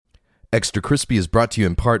Extra Crispy is brought to you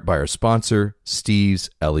in part by our sponsor, Steve's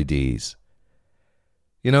LEDs.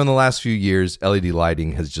 You know, in the last few years, LED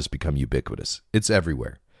lighting has just become ubiquitous. It's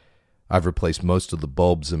everywhere. I've replaced most of the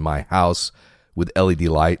bulbs in my house with LED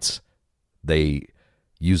lights. They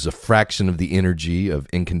use a fraction of the energy of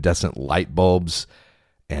incandescent light bulbs,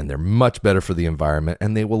 and they're much better for the environment,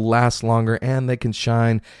 and they will last longer, and they can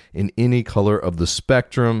shine in any color of the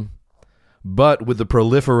spectrum. But with the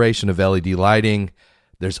proliferation of LED lighting,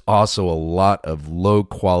 there's also a lot of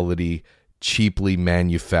low-quality, cheaply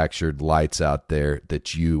manufactured lights out there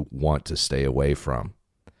that you want to stay away from.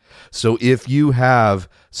 So if you have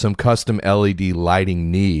some custom LED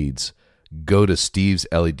lighting needs, go to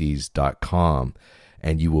stevesleds.com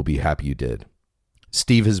and you will be happy you did.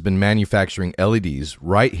 Steve has been manufacturing LEDs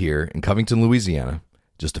right here in Covington, Louisiana,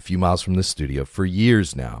 just a few miles from this studio, for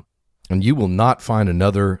years now. And you will not find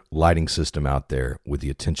another lighting system out there with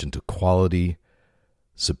the attention to quality,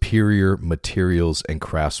 superior materials, and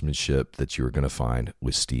craftsmanship that you are going to find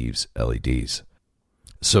with Steve's LEDs.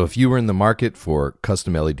 So if you are in the market for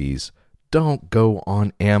custom LEDs, don't go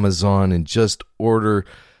on Amazon and just order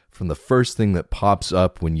from the first thing that pops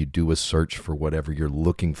up when you do a search for whatever you're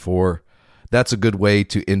looking for. That's a good way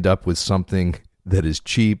to end up with something that is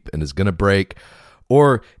cheap and is going to break,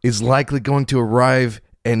 or is likely going to arrive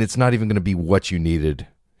and it's not even going to be what you needed,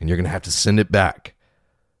 and you're going to have to send it back.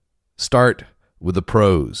 Start with the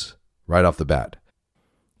pros right off the bat.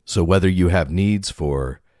 So whether you have needs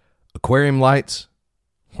for aquarium lights,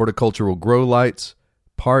 horticultural grow lights,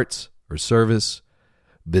 parts, or service,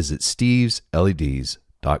 visit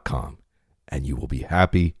stevesleds.com and you will be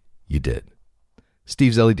happy you did.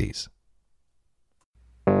 Steve's LEDs.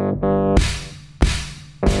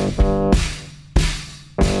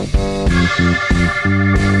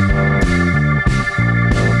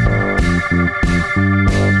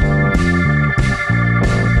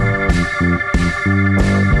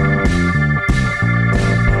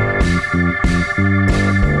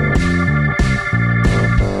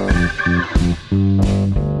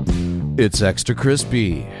 It's Extra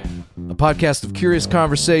Crispy, a podcast of curious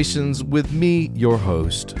conversations with me, your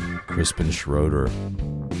host, Crispin Schroeder.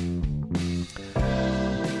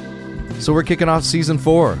 So we're kicking off Season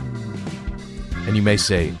 4. And you may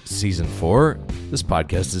say, Season 4? This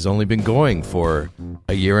podcast has only been going for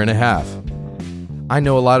a year and a half. I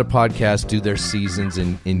know a lot of podcasts do their seasons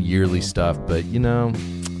in yearly stuff, but you know,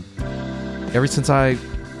 ever since I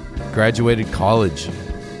graduated college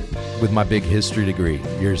with my big history degree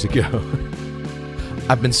years ago,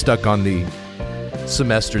 I've been stuck on the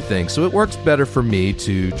semester thing. So it works better for me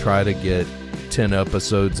to try to get 10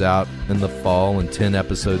 episodes out in the fall and 10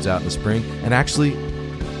 episodes out in the spring. And actually,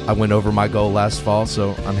 I went over my goal last fall,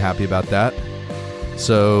 so I'm happy about that.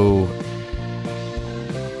 So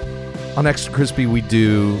on Extra Crispy, we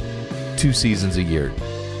do 2 seasons a year,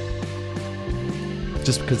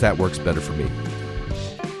 just because that works better for me.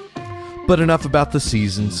 But enough about the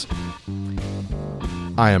seasons.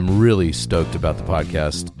 I am really stoked about the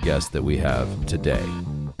podcast guest that we have today.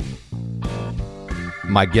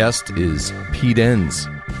 My guest is Pete Enns.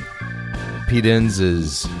 Pete Enns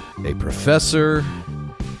is a professor.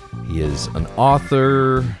 He is an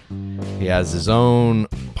author. He has his own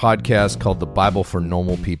podcast called The Bible for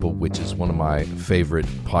Normal People, which is one of my favorite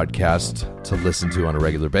podcasts to listen to on a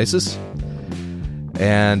regular basis.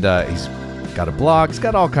 And he's got a blog. He's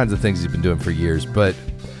got all kinds of things he's been doing for years. But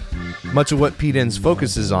much of what Pete Enns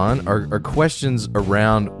focuses on are questions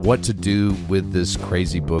around what to do with this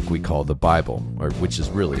crazy book we call the Bible, which is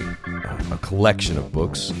really a collection of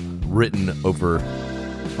books written over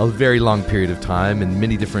a very long period of time in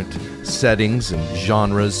many different settings and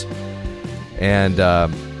genres. And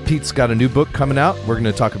Pete's got a new book coming out. We're going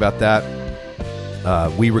to talk about that.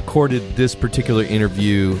 We recorded this particular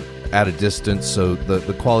interview at a distance, so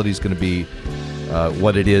the quality is going to be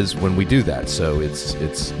what it is when we do that. So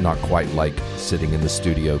it's not quite like sitting in the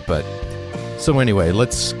studio. But so anyway,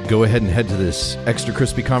 let's go ahead and head to this Extra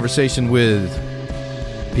Crispy conversation with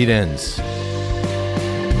Pete Enns.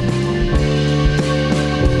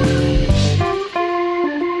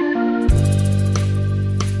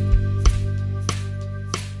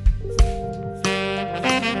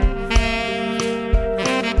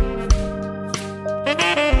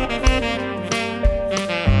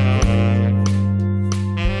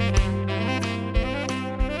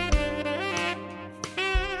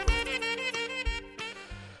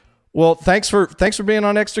 Well, thanks for being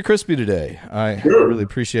on Extra Crispy today. I really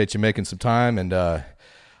appreciate you making some time, and I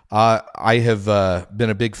have been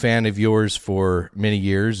a big fan of yours for many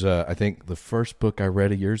years. I think the first book I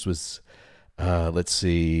read of yours was,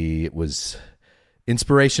 it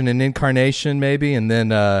inspiration and incarnation, maybe, and then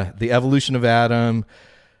the evolution of Adam.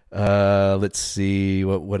 Let's see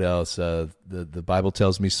what else. The Bible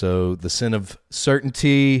tells me so. The sin of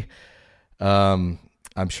certainty. I'm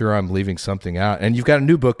sure I'm leaving something out. And you've got a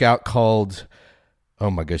new book out called, oh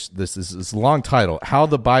my gosh, this is a long title, How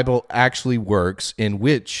the Bible Actually Works, in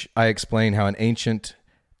which I explain how an ancient,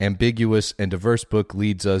 ambiguous, and diverse book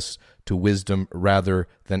leads us to wisdom rather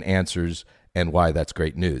than answers, and why that's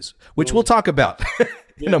great news, which we'll talk about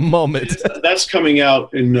in a moment. That's coming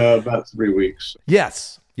out in about 3 weeks.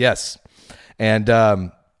 Yes. And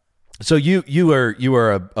so you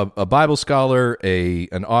are a Bible scholar,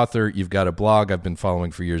 an author. You've got a blog I've been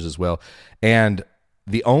following for years as well, and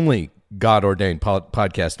the only God-ordained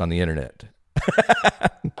podcast on the internet.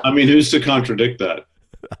 I mean, who's to contradict that?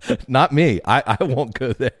 Not me. I won't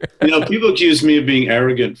go there. People accuse me of being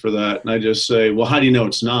arrogant for that, and I just say, well, how do you know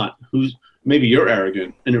it's not? Maybe you're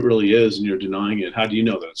arrogant, and it really is, and you're denying it. How do you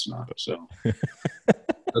know that it's not? So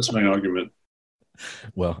that's my argument.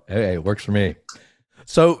 Well, hey, it works for me.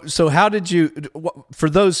 So how did you, for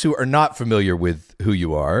those who are not familiar with who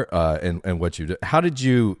you are and what you do, how did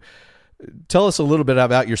you, tell us a little bit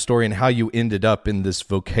about your story and how you ended up in this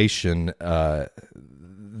vocation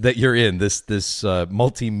that you're in, this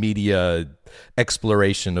multimedia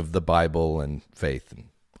exploration of the Bible and faith and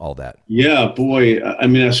all that? Yeah, boy. I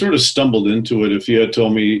mean, I sort of stumbled into it. If you had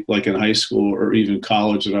told me like in high school or even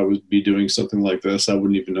college that I would be doing something like this, I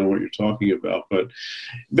wouldn't even know what you're talking about. But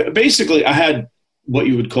basically, I had what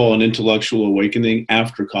you would call an intellectual awakening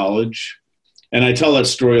after college. And I tell that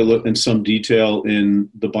story in some detail in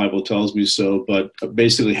The Bible Tells Me So, but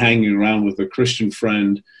basically hanging around with a Christian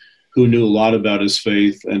friend who knew a lot about his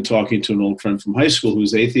faith and talking to an old friend from high school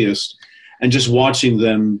who's atheist, and just watching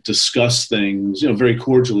them discuss things, very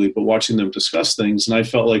cordially, but watching them discuss things. And I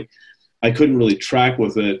felt like I couldn't really track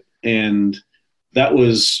with it. And that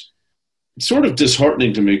was sort of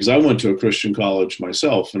disheartening to me because I went to a Christian college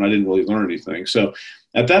myself and I didn't really learn anything. So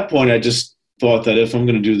at that point, I just thought that if I'm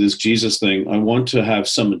going to do this Jesus thing, I want to have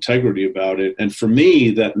some integrity about it. And for me,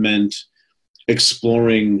 that meant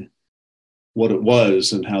exploring what it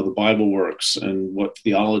was and how the Bible works and what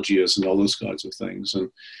theology is and all those kinds of things. And,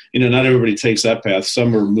 not everybody takes that path.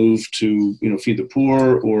 Some are moved to, feed the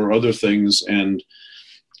poor or other things. And,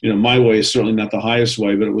 my way is certainly not the highest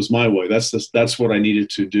way, but it was my way. That's what I needed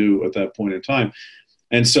to do at that point in time.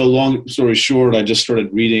 And so long story short, I just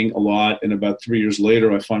started reading a lot. And about 3 years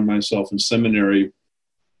later, I find myself in seminary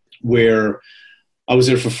where I was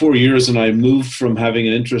there for 4 years, and I moved from having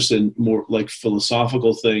an interest in more like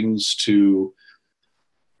philosophical things to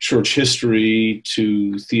church history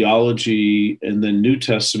to theology and then New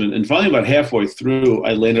Testament. And finally, about halfway through,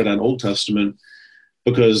 I landed on Old Testament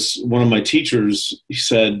because one of my teachers, he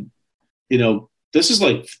said, this is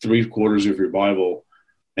like 3/4 of your Bible,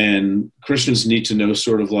 and Christians need to know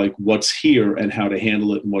sort of like what's here and how to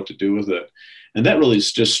handle it and what to do with it. And that really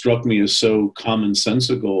just struck me as so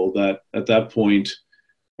commonsensical that at that point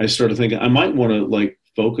I started thinking I might want to like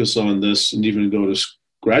focus on this and even go to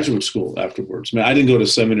graduate school afterwards. I mean, I didn't go to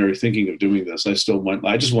seminary thinking of doing this. I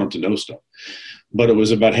just wanted to know stuff. But it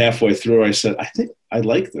was about halfway through, I said, I think I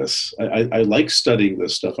like this. I like studying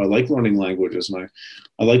this stuff. I like learning languages, and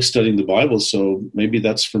I like studying the Bible. So maybe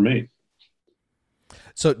that's for me.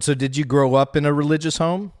 So did you grow up in a religious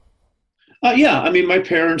home? Yeah. I mean, my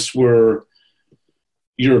parents were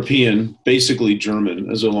European, basically German.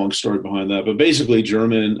 There's a long story behind that, but basically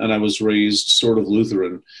German. And I was raised sort of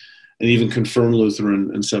Lutheran and even confirmed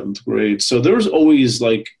Lutheran in 7th grade. So there was always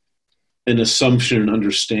like an assumption and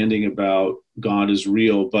understanding about God is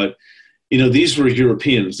real. But, these were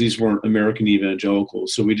Europeans. These weren't American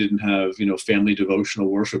evangelicals. So we didn't have, family devotional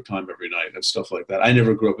worship time every night and stuff like that. I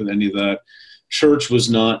never grew up with any of that. Church was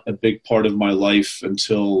not a big part of my life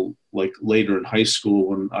until like later in high school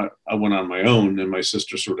when I went on my own and my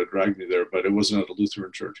sister sort of dragged me there, but it wasn't at a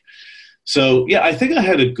Lutheran church. So yeah, I think I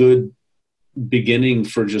had a good beginning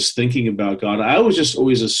for just thinking about God. I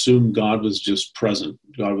always assumed God was just present.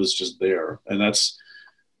 God was just there. And that's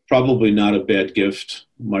probably not a bad gift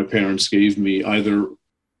my parents gave me, either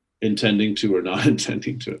intending to or not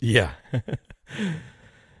intending to. Yeah.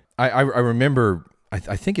 I remember,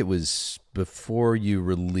 I think it was before you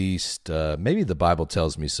released, maybe The Bible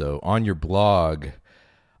Tells Me So, on your blog.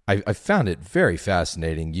 I found it very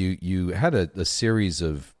fascinating. You had a series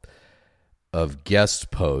of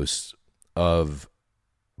guest posts of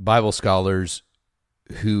Bible scholars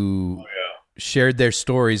who shared their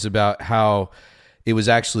stories about how it was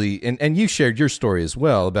actually, and you shared your story as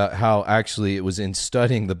well, about how actually it was in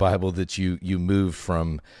studying the Bible that you moved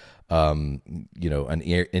from, an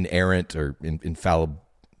inerrant or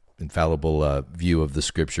infallible view of the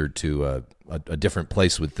Scripture to a different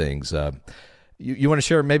place with things. You want to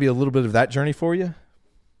share maybe a little bit of that journey for you?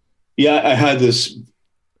 Yeah, I had this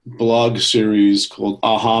blog series called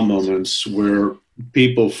Aha Moments, where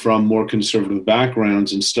people from more conservative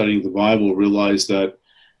backgrounds in studying the Bible realized that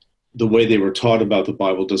the way they were taught about the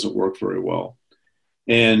Bible doesn't work very well.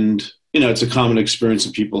 And, it's a common experience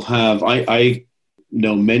that people have. I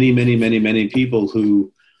know many people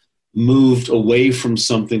who moved away from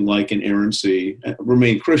something like inerrancy,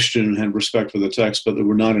 remained Christian and had respect for the text, but they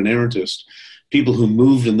were not inerrantist. People who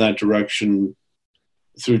moved in that direction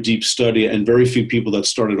through deep study, and very few people that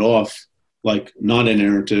started off like not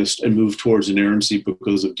inerrantist and moved towards inerrancy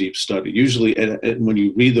because of deep study. Usually when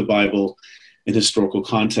you read the Bible in historical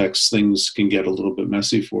context, things can get a little bit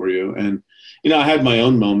messy for you. And, I had my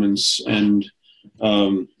own moments and,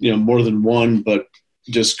 more than one, but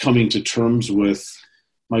just coming to terms with,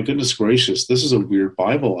 my goodness gracious, this is a weird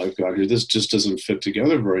Bible I've got here. This just doesn't fit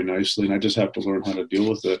together very nicely, and I just have to learn how to deal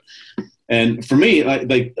with it. And for me,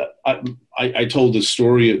 I told this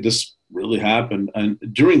story. This really happened, and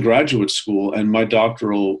during graduate school, and my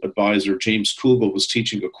doctoral advisor, James Kugel, was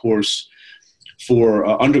teaching a course for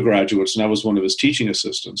undergraduates, and I was one of his teaching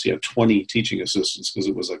assistants. He had 20 teaching assistants because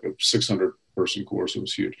it was like a 600-person course. It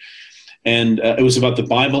was huge. And it was about the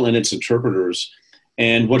Bible and its interpreters.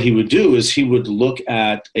 And what he would do is he would look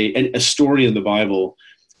at a story in the Bible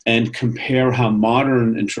and compare how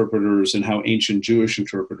modern interpreters and how ancient Jewish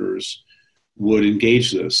interpreters would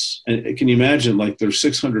engage this. And can you imagine, like, there's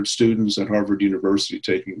 600 students at Harvard University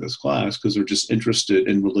taking this class because they're just interested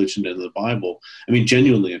in religion and the Bible. I mean,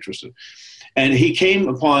 genuinely interested. And he came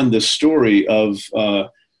upon this story of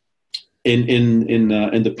in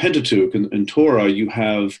the Pentateuch, in Torah, you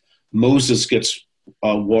have Moses gets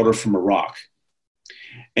water from a rock.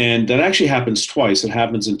 And that actually happens twice. It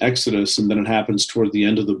happens in Exodus, and then it happens toward the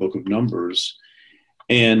end of the book of Numbers.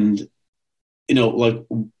 And,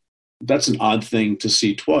 that's an odd thing to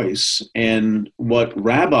see twice. And what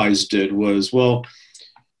rabbis did was, well,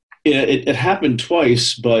 it happened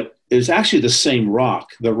twice, but it's actually the same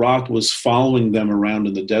rock. The rock was following them around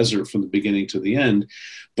in the desert from the beginning to the end,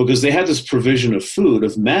 because they had this provision of food,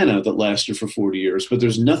 of manna, that lasted for 40 years, but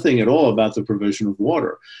there's nothing at all about the provision of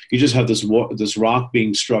water. You just have this rock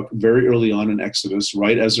being struck very early on in Exodus,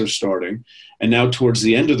 right as they're starting, and now towards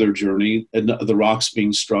the end of their journey, the rock's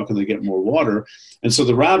being struck and they get more water. And so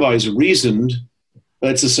the rabbis reasoned,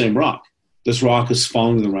 it's the same rock. This rock is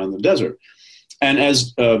following them around the desert. And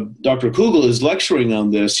as Dr. Kugel is lecturing on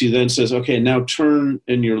this, he then says, okay, now turn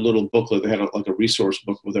in your little booklet. They had like a resource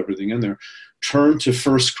book with everything in there. Turn to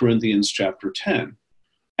 1 Corinthians chapter 10.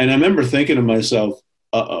 And I remember thinking to myself,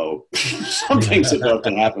 uh-oh, something's about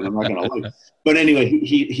to happen. I'm not going to like it. But anyway,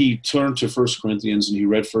 he turned to 1 Corinthians and he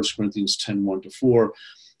read 1 Corinthians 10, 1-4.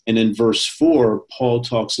 And in verse 4, Paul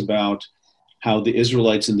talks about how the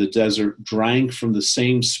Israelites in the desert drank from the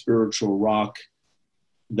same spiritual rock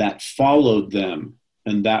that followed them,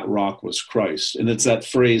 and that rock was Christ. And it's that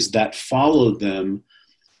phrase, that followed them,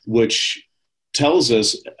 which tells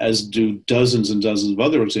us, as do dozens and dozens of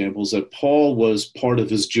other examples, that Paul was part of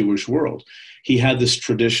his Jewish world. He had this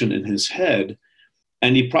tradition in his head,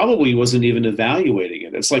 and he probably wasn't even evaluating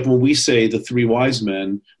it. It's like when we say the three wise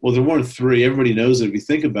men, well, there weren't three. Everybody knows it if you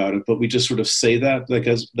think about it, but we just sort of say that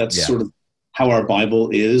because that's sort of how our Bible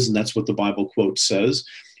is, and that's what the Bible quote says.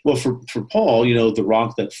 Well, for Paul, the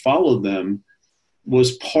rock that followed them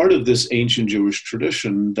was part of this ancient Jewish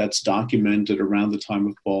tradition that's documented around the time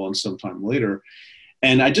of Paul and sometime later.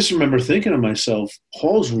 And I just remember thinking to myself,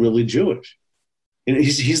 Paul's really Jewish. And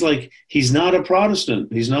he's not a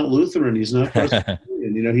Protestant. He's not Lutheran. He's not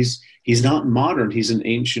Presbyterian. He's not modern. He's an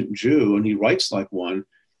ancient Jew, and he writes like one.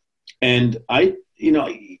 And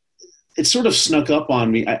it sort of snuck up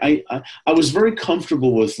on me. I was very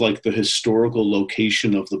comfortable with like the historical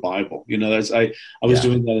location of the Bible. As I was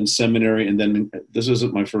doing that in seminary, and then this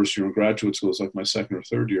isn't my first year in graduate school. It's like my second or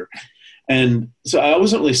third year. And so I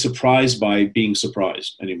wasn't really surprised by being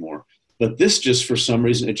surprised anymore. But this just, for some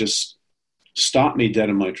reason, it just stopped me dead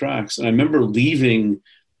in my tracks. And I remember leaving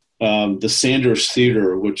the Sanders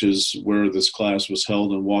Theater, which is where this class was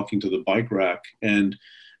held, and walking to the bike rack and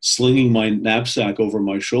slinging my knapsack over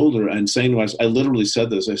my shoulder and saying to myself, I literally said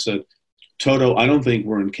this, I said, Toto, I don't think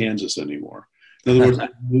we're in Kansas anymore. In other words, I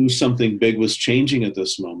knew something big was changing at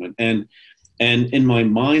this moment. And in my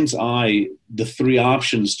mind's eye, the three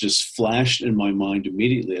options just flashed in my mind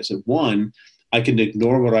immediately. I said, one, I can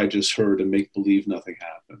ignore what I just heard and make believe nothing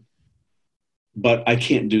happened. But I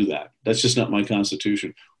can't do that. That's just not my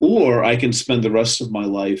constitution. Or I can spend the rest of my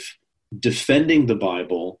life defending the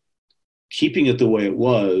Bible keeping it the way it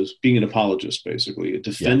was, being an apologist, basically,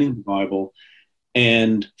 defending the Bible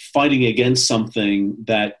and fighting against something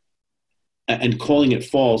that, and calling it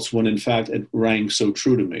false when in fact it rang so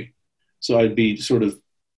true to me. So I'd be sort of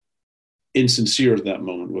insincere at that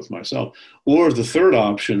moment with myself. Or the third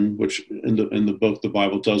option, which in the book, the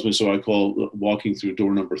Bible tells me, so I call walking through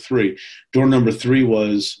door number 3. Door number 3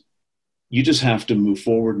 was, you just have to move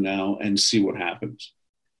forward now and see what happens.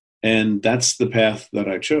 And that's the path that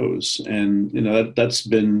I chose. And, that's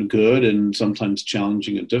been good and sometimes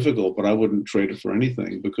challenging and difficult, but I wouldn't trade it for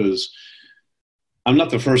anything, because I'm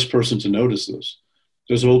not the first person to notice this.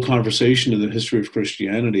 There's a whole conversation in the history of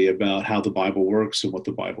Christianity about how the Bible works and what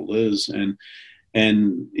the Bible is. And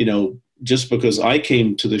just because I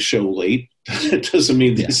came to the show late, it doesn't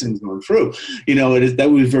mean these things aren't true. That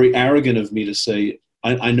would be very arrogant of me to say,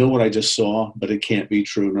 I know what I just saw, but it can't be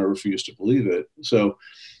true, and I refuse to believe it. So,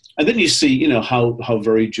 and then you see, how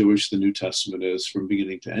very Jewish the New Testament is from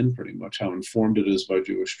beginning to end, pretty much, how informed it is by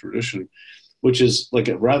Jewish tradition, which is like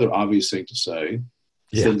a rather obvious thing to say.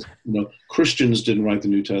 Yeah. Since, Christians didn't write the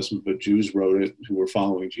New Testament, but Jews wrote it who were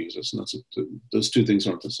following Jesus. And those two things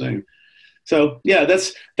aren't the same. So, yeah,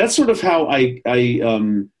 that's sort of how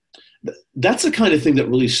that's the kind of thing that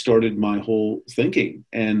really started my whole thinking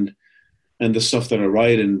and the stuff that I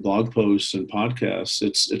write in blog posts and podcasts.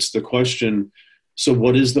 It's the question, so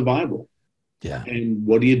what is the Bible? Yeah. And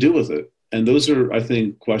what do you do with it? And those are, I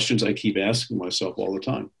think, questions I keep asking myself all the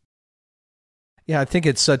time. Yeah, I think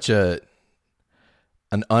it's such an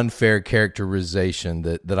unfair characterization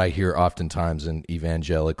that I hear oftentimes in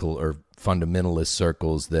evangelical or fundamentalist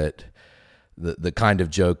circles, that the kind of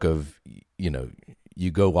joke of,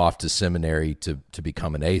 you go off to seminary to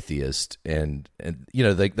become an atheist, and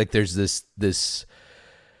like there's this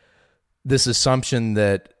assumption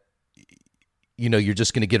that you're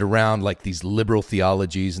just going to get around like these liberal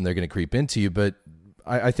theologies and they're going to creep into you. But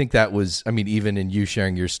I think that was, even in you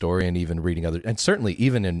sharing your story and even reading other, and certainly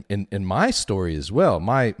even in my story as well,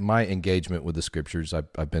 my engagement with the scriptures,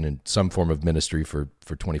 I've been in some form of ministry for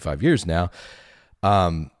 25 years now.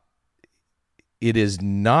 It is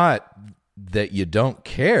not that you don't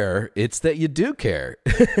care, it's that you do care.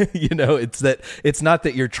 It's not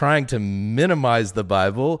that you're trying to minimize the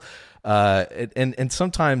Bible. And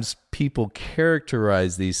sometimes people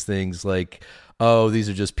characterize these things like, oh, these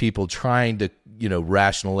are just people trying to,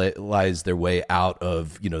 rationalize their way out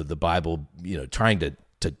of, the Bible, trying to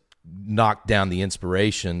knock down the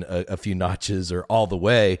inspiration a few notches or all the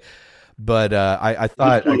way. But I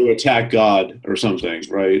thought trying to attack God or something,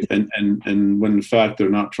 right? And when in fact they're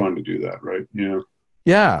not trying to do that, right?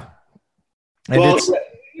 Yeah. And well,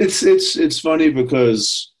 it's funny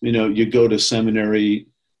because you go to seminary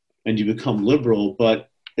and you become liberal, but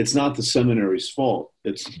it's not the seminary's fault.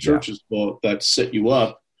 It's the church's fault that set you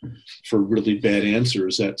up for really bad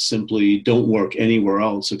answers that simply don't work anywhere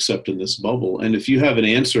else except in this bubble. And if you have an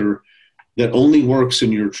answer that only works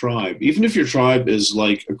in your tribe, even if your tribe is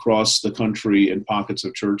like across the country in pockets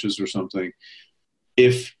of churches or something,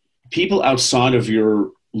 if people outside of your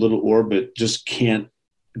little orbit just can't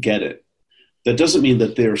get it, that doesn't mean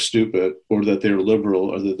that they're stupid or that they're liberal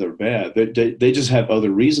or that they're bad. They just have other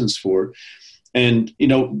reasons for it. And,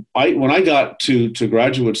 when I got to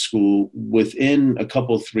graduate school, within a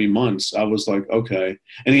couple, 3 months, I was like, okay.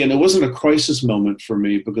 And again, it wasn't a crisis moment for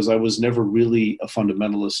me because I was never really a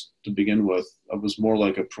fundamentalist to begin with. I was more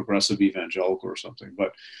like a progressive evangelical or something.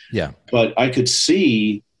 But I could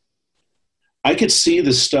see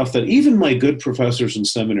the stuff that even my good professors in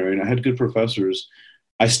seminary, and I had good professors,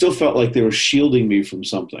 I still felt like they were shielding me from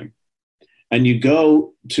something. And you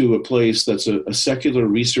go to a place that's a secular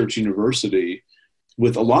research university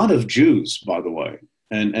with a lot of Jews, by the way,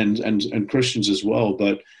 and Christians as well,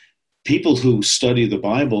 but people who study the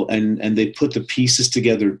Bible and they put the pieces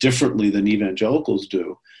together differently than evangelicals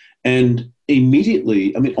do. And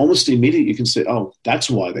immediately, almost immediately, you can say, oh, that's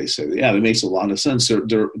why they say that. Yeah, that makes a lot of sense.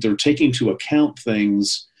 They're taking into account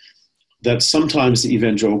things that sometimes the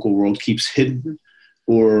evangelical world keeps hidden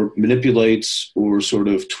or manipulates or sort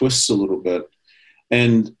of twists a little bit.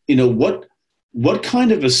 And, what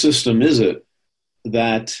kind of a system is it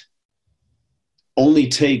that only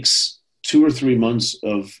takes 2 or 3 months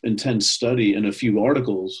of intense study and a few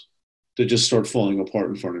articles to just start falling apart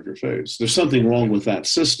in front of your face? There's something wrong with that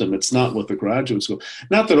system. It's not with the graduate school.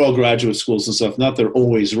 Not that all graduate schools and stuff, not they're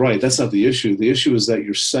always right. That's not the issue. The issue is that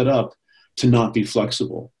you're set up to not be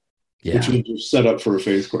flexible, which means you're set up for a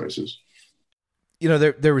faith crisis.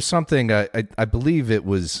 There was something, I believe it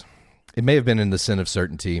may have been in The Sin of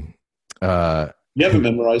Certainty. You haven't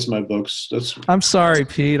memorized my books. I'm sorry,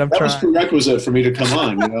 Pete. That was prerequisite for me to come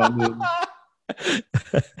on.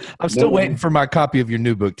 I'm still waiting for my copy of your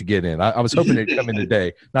new book to get in. I was hoping it'd come in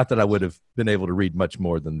today. Not that I would have been able to read much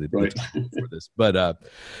more than the time for this, but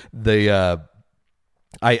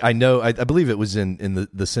I know, I believe it was in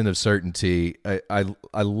the Sin of Certainty.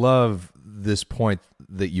 I love this point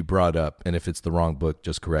that you brought up, and if it's the wrong book,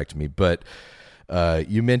 just correct me. But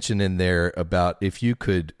you mentioned in there about if you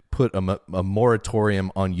could put a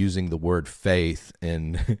moratorium on using the word faith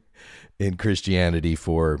in Christianity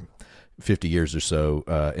for 50 years or so,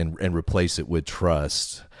 and replace it with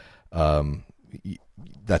trust.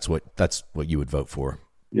 That's what you would vote for.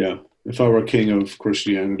 Yeah. If I were king of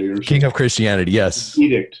Christianity or something. King of Christianity, yes.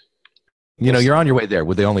 Edict. You're on your way there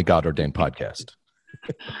with the Only God Ordained podcast.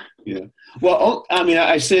 Yeah. Well, I mean,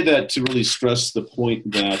 I say that to really stress the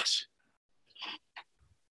point that,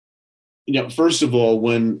 first of all,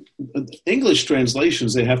 when English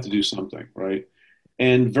translations, they have to do something, right?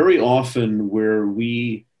 And very often where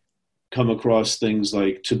we come across things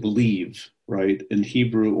like to believe, right, in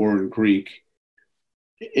Hebrew or in Greek,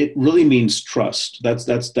 it really means trust.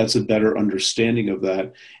 That's a better understanding of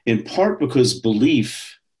that, in part because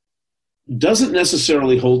belief doesn't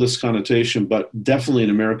necessarily hold this connotation, but definitely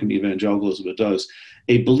in American evangelicalism it does.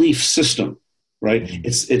 A belief system, right? Mm-hmm.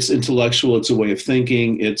 It's intellectual. It's a way of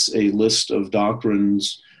thinking. It's a list of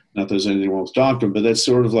doctrines. Not that there's anything wrong with doctrine, but that's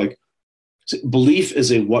sort of like belief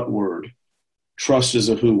is a what word. Trust is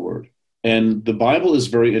a who word. And the Bible is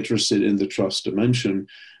very interested in the trust dimension.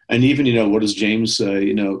 And even, what does James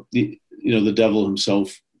say? The devil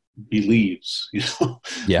himself believes,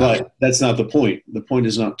 Yeah. But that's not the point. The point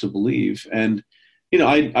is not to believe. And,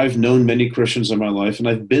 I've known many Christians in my life, and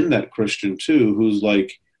I've been that Christian too, who's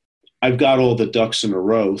like, I've got all the ducks in a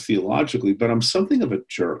row theologically, but I'm something of a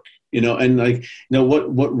jerk, and like,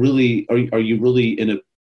 what really, are you really in a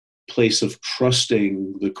place of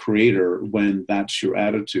trusting the Creator when that's your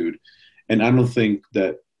attitude? And I don't think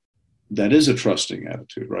that is a trusting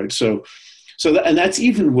attitude, right? So and that's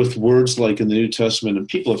even with words like in the New Testament, and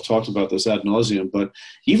people have talked about this ad nauseum, but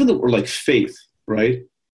even the word like faith, right?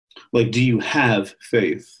 Like, do you have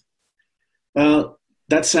faith?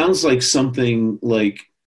 That sounds like something like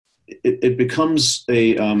it becomes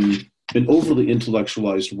an overly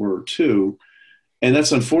intellectualized word too. And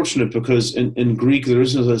that's unfortunate because in Greek, there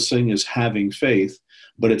isn't a thing as having faith,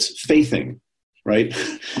 but it's faithing. Right.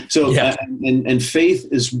 So, yeah. And faith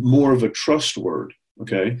is more of a trust word.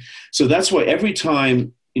 Okay. So that's why every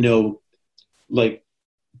time, like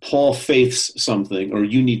Paul faiths something, or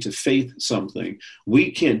you need to faith something, we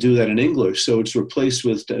can't do that in English. So it's replaced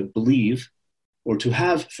with to believe or to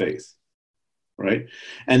have faith. Right.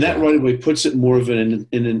 And that right away puts it more of in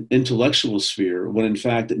an intellectual sphere, when in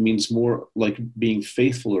fact it means more like being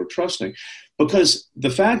faithful or trusting. Because the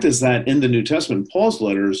fact is that in the New Testament, Paul's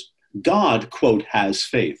letters, God, quote, has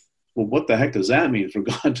faith. Well, what the heck does that mean for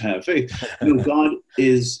God to have faith? God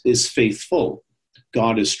is faithful.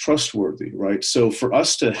 God is trustworthy, right? So for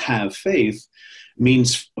us to have faith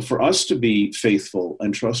means for us to be faithful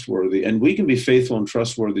and trustworthy. And we can be faithful and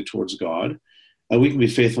trustworthy towards God, and we can be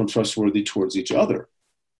faithful and trustworthy towards each other.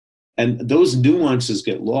 And those nuances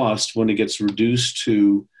get lost when it gets reduced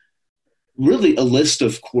to really a list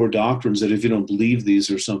of core doctrines that if you don't believe these,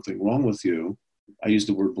 there's something wrong with you. I use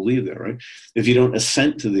the word believe there, right? If you don't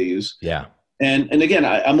assent to these. Yeah. And again,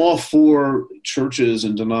 I'm all for churches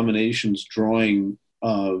and denominations drawing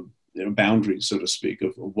boundaries, so to speak,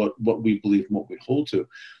 of what we believe and what we hold to.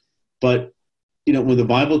 But, when the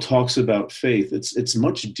Bible talks about faith, it's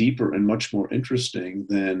much deeper and much more interesting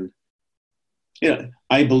than,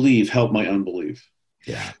 I believe, help my unbelief.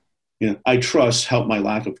 Yeah. I trust, help my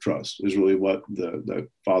lack of trust is really what the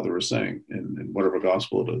Father is saying in whatever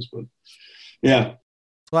gospel it is. But yeah.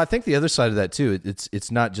 Well, I think the other side of that too,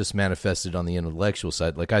 it's not just manifested on the intellectual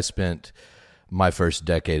side. Like I spent my first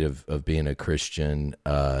decade of being a Christian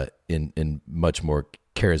in much more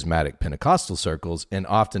charismatic Pentecostal circles, and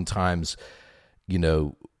oftentimes,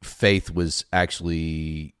 faith was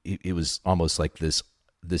actually, it was almost like this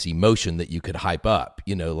emotion that you could hype up,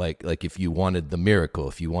 like if you wanted the miracle,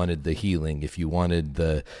 if you wanted the healing, if you wanted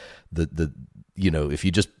the if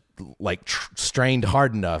you just like strained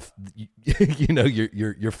hard enough,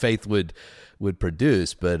 your faith would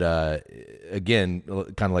produce. But again,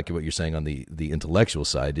 kind of like what you're saying on the intellectual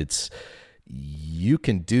side, it's you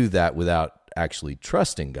can do that without actually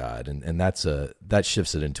trusting God, and that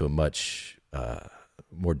shifts it into a much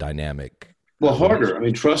more dynamic. Well, harder. I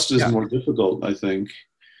mean, trust is more difficult, I think,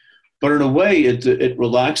 but in a way, it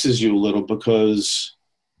relaxes you a little because.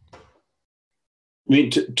 I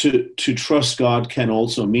mean, to trust God can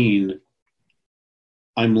also mean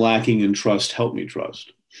I'm lacking in trust. Help me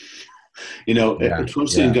trust.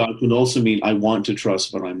 Trusting in God can also mean I want to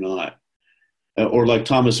trust, but I'm not. Or like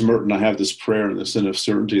Thomas Merton, I have this prayer in the Sin of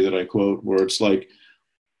Certainty that I quote, where it's like,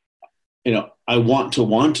 I want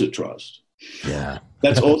to trust. Yeah.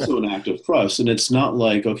 That's also an act of trust. And it's not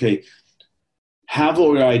like, okay, have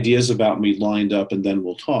all your ideas about me lined up and then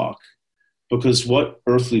we'll talk. Because what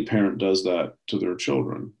earthly parent does that to their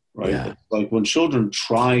children, right? Yeah. Like when children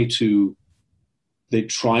try to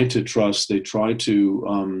trust, they try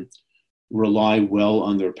to rely well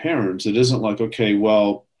on their parents. It isn't like, okay,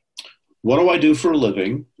 well, what do I do for a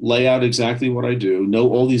living? Lay out exactly what I do, know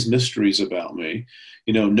all these mysteries about me,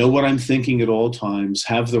 know what I'm thinking at all times,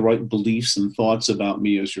 have the right beliefs and thoughts about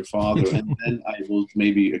me as your father, and then I will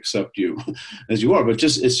maybe accept you as you are. But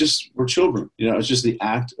we're children, it's just the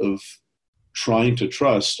act of trying to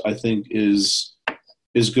trust, I think, is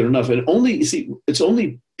good enough. And it's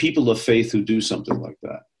only people of faith who do something like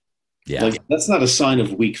that. Yeah. Like that's not a sign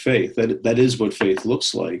of weak faith. That is what faith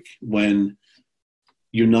looks like when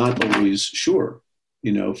you're not always sure.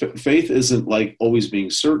 Faith isn't like always being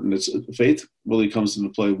certain. Faith really comes into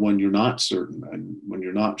play when you're not certain and when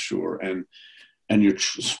you're not sure and you're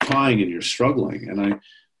trying and you're struggling.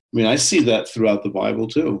 And I see that throughout the Bible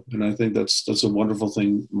too. And I think that's a wonderful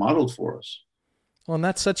thing modeled for us. Well, and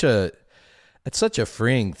that's such a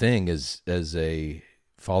freeing thing as a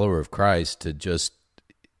follower of Christ to just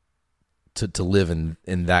to live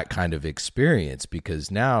in that kind of experience, because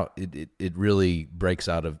now it really breaks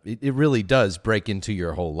out of it really does break into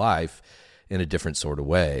your whole life in a different sort of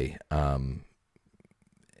way, and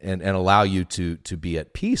allow you to be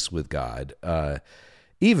at peace with God,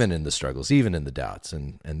 even in the struggles, even in the doubts,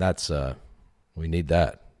 and that's we need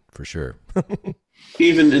that for sure.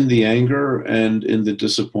 Even in the anger and in the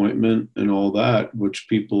disappointment and all that, which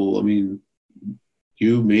people,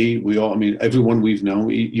 you, me, we all, everyone we've known,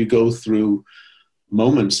 you go through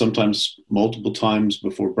moments, sometimes multiple times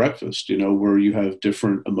before breakfast, where you have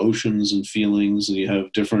different emotions and feelings, and you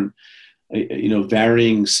have different,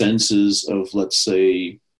 varying senses of, let's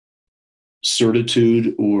say,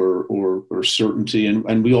 certitude or certainty.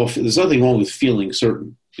 And we all feel, there's nothing wrong with feeling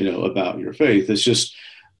certain, about your faith. It's just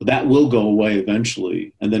that will go away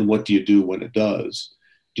eventually. And then what do you do when it does?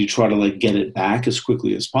 Do you try to get it back as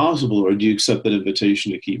quickly as possible, or do you accept that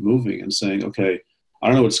invitation to keep moving and saying, okay, I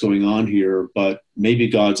don't know what's going on here, but maybe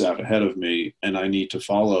God's out ahead of me and I need to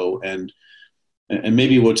follow. And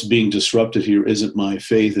maybe what's being disrupted here isn't my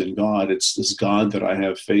faith in God. It's this God that I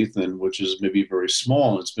have faith in, which is maybe very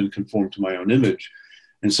small. It's been conformed to my own image.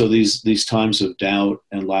 And so these times of doubt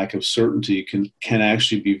and lack of certainty can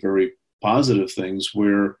actually be very positive things,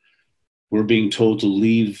 where we're being told to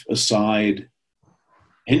leave aside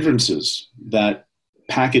hindrances that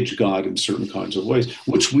package God in certain kinds of ways,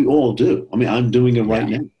 which we all do. I'm doing it right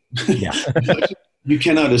now. Yeah. You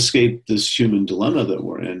cannot escape this human dilemma that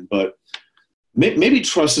we're in, but maybe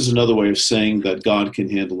trust is another way of saying that God can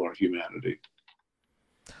handle our humanity.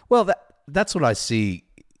 Well, that's what I see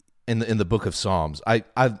in the book of Psalms. I'm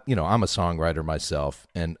a songwriter myself,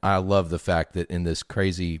 and I love the fact that in this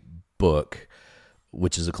crazy book,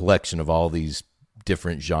 which is a collection of all these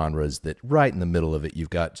different genres, that right in the middle of it you've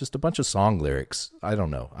got just a bunch of song lyrics. I don't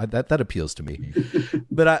know, that appeals to me.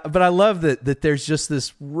 but I love that there's just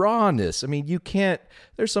this rawness. You can't,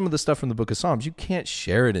 there's some of the stuff from the book of Psalms, you can't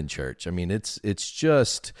share it in church. It's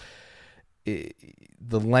just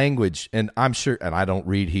the language, and I'm sure, and I don't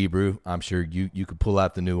read Hebrew, I'm sure you could pull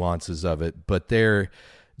out the nuances of it, but they're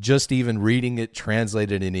just, even reading it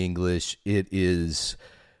translated in English,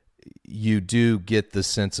 you do get the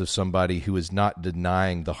sense of somebody who is not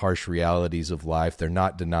denying the harsh realities of life. They're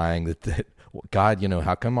not denying that God,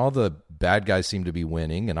 how come all the bad guys seem to be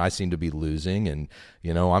winning and I seem to be losing, and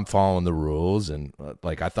I'm following the rules, and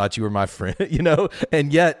I thought you were my friend,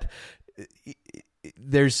 and yet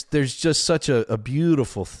there's just such a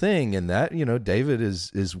beautiful thing in that, David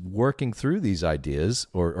is working through these ideas,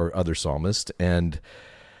 or other psalmists, and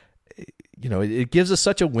it gives us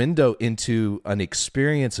such a window into an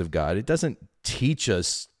experience of God. It doesn't teach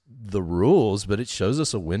us the rules, but it shows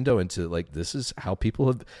us a window into, this is how people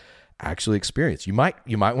have actually experienced. You might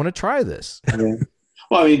want to try this. Yeah.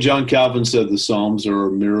 Well, John Calvin said the Psalms are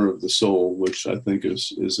a mirror of the soul, which I think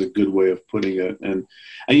is a good way of putting it. And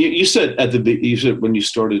you said when you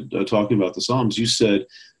started talking about the Psalms, you said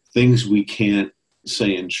things we can't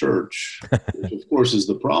say in church, which of course is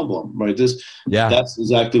the problem, right? That's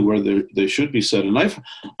exactly where they should be said. And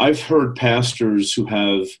I've heard pastors who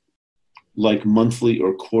have monthly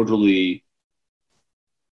or quarterly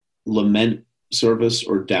lament service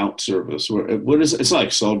or doubt service, where it's not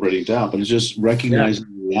like celebrating doubt, but it's just recognizing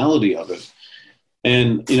the reality of it.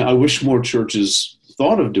 And I wish more churches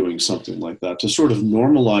thought of doing something like that to sort of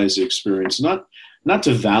normalize the experience, not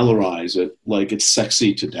to valorize it like it's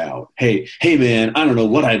sexy to doubt. Hey man, I don't know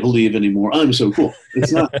what I believe anymore. I'm so cool.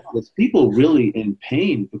 It's not. It's people really in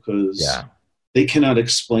pain because they cannot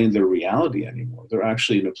explain their reality anymore. They're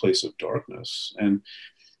actually in a place of darkness.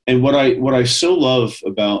 And what I so love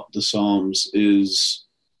about the Psalms is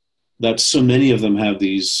that so many of them have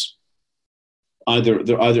these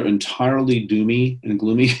they're either entirely doomy and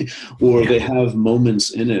gloomy, or they have moments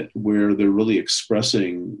in it where they're really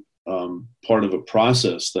expressing part of a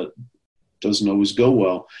process that doesn't always go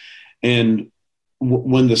well. And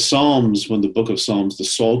when the book of Psalms, the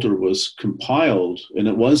Psalter was compiled, and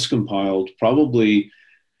it was compiled probably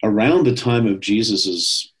around the time of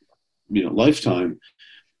Jesus's lifetime,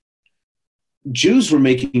 Jews were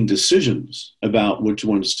making decisions about which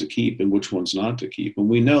ones to keep and which ones not to keep. And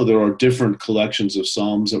we know there are different collections of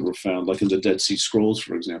Psalms that were found, like in the Dead Sea Scrolls,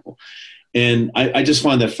 for example. And I just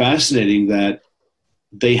find that fascinating that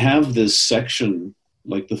they have this section,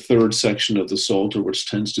 like the third section of the Psalter, which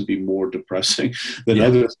tends to be more depressing than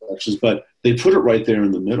other sections, but they put it right there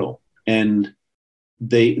in the middle. And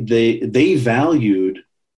they valued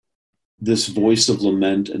this voice of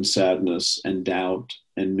lament and sadness and doubt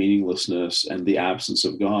and meaninglessness and the absence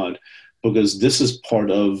of God, because this is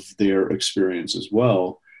part of their experience as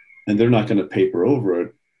well. And they're not going to paper over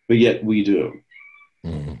it, but yet we do.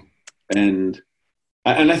 Mm-hmm. And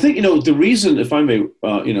I think, the reason, if I may,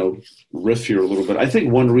 riff here a little bit, I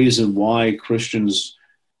think one reason why Christians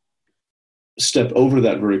step over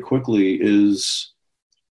that very quickly is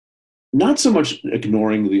not so much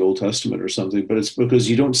ignoring the Old Testament or something, but it's because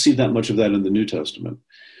you don't see that much of that in the New Testament.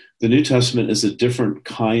 The New Testament is a different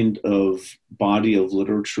kind of body of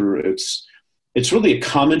literature. It's really a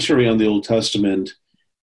commentary on the Old Testament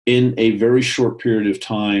in a very short period of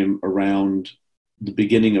time around the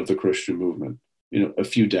beginning of the Christian movement, a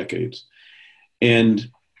few decades.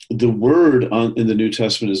 And the word in the New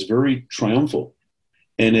Testament is very triumphal,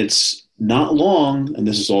 and it's not long, and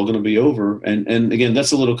this is all going to be over. And again,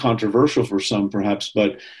 that's a little controversial for some perhaps,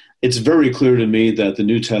 but it's very clear to me that the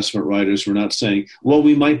New Testament writers were not saying, well,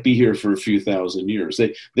 we might be here for a few thousand years.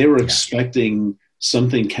 They were expecting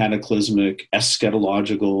something cataclysmic,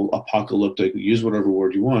 eschatological, apocalyptic, use whatever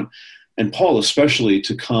word you want. And Paul especially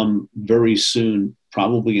to come very soon,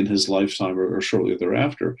 probably in his lifetime or shortly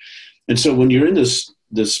thereafter. And so when you're in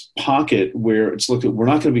this pocket where it's looked at, we're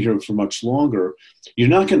not going to be here for much longer, you're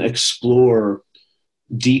not going to explore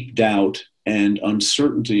deep doubt and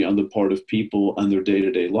uncertainty on the part of people and their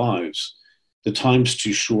day-to-day lives. The time's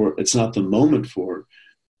too short. It's not the moment for it.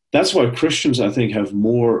 That's why Christians, I think,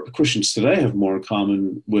 Christians today have more in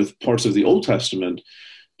common with parts of the Old Testament,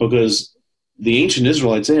 because the ancient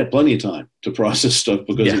Israelites, they had plenty of time to process stuff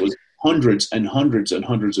because it was hundreds and hundreds and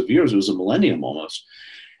hundreds of years. It was a millennium almost.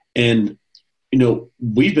 And,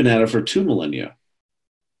 we've been at it for 2 millennia.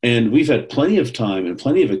 And we've had plenty of time and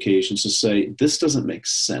plenty of occasions to say, this doesn't make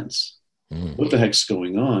sense. What the heck's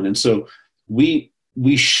going on? And so we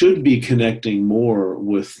should be connecting more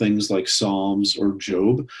with things like Psalms or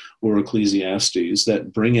Job or Ecclesiastes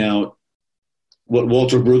that bring out what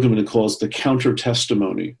Walter Brueggemann calls the counter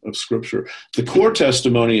testimony of Scripture. The core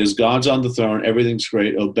testimony is God's on the throne, everything's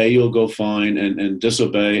great, obey, you'll go fine, and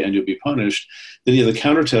disobey, and you'll be punished. Then you have the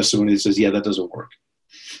counter testimony that says, yeah, that doesn't work.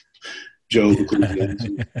 Job,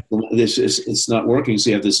 it's not working.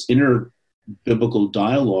 So you have this inner biblical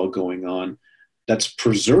dialogue going on that's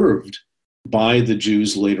preserved by the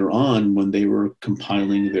Jews later on when they were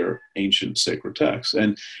compiling their ancient sacred texts.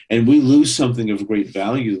 And we lose something of great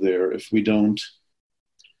value there if we don't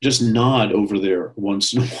just nod over there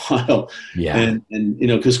once in a while. Yeah. And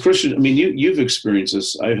because Christian, you've experienced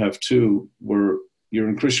this, I have too, where you're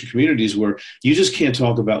in Christian communities where you just can't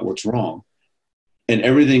talk about what's wrong. And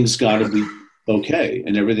everything's got to be okay,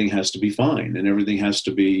 and everything has to be fine, and everything has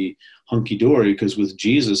to be hunky-dory, because with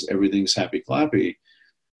Jesus, everything's happy-clappy.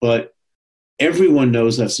 But everyone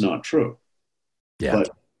knows that's not true. Yeah.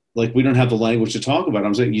 But we don't have the language to talk about it.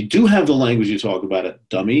 I'm saying you do have the language to talk about it,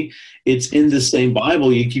 dummy. It's in the same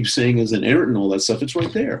Bible you keep saying is inerrant and all that stuff. It's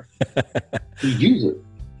right there. You use it.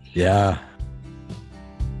 Yeah.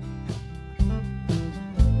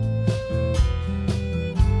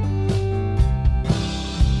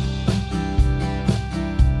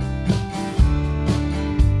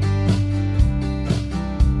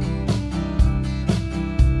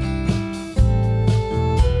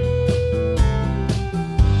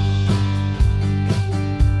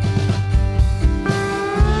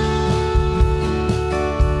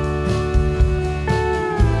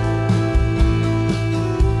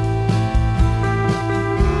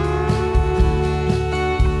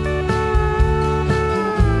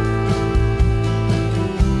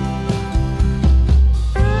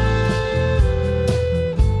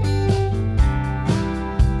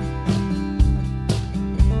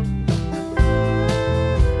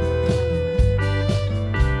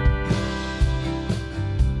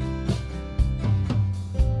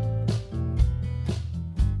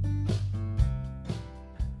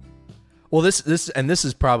 Well, this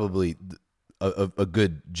is probably a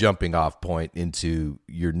good jumping off point into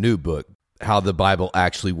your new book, How the Bible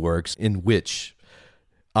Actually Works, in which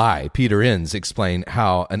I, Peter Enns, explain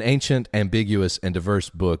how an ancient, ambiguous, and diverse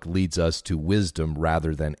book leads us to wisdom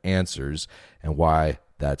rather than answers, and why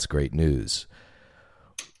that's great news.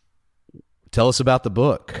 Tell us about the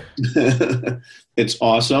book. It's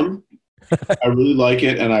awesome. I really like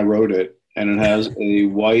it, and I wrote it. And it has a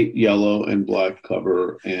white, yellow, and black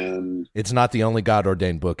cover. And it's not the only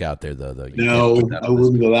God-ordained book out there, though. No, I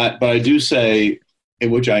wouldn't go that. But I do say, in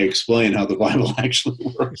which I explain how the Bible actually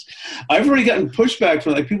works. I've already gotten pushback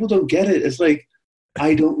from, like, people don't get it. It's like,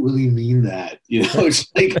 I don't really mean that. You know, it's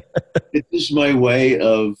like, it's just my way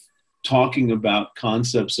of talking about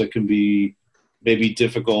concepts that can be maybe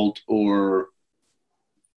difficult or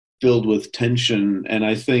filled with tension. And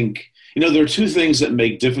I think, you know, there are two things that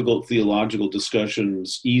make difficult theological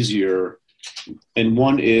discussions easier. And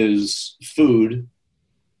one is food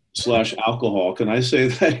 / alcohol. Can I say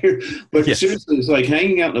that here? But yes. Seriously, it's like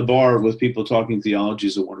hanging out in a bar with people talking theology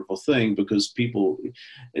is a wonderful thing because people,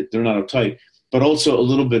 they're not uptight. But also a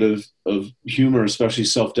little bit of humor, especially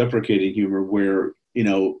self-deprecating humor, where, you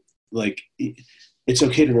know, like, it's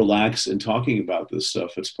okay to relax in talking about this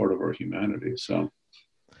stuff. It's part of our humanity. So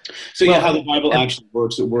yeah, how the Bible actually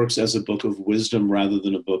works, it works as a book of wisdom rather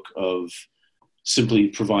than a book of simply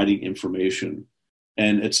providing information.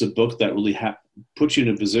 And it's a book that really puts you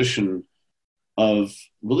in a position of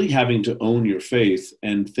really having to own your faith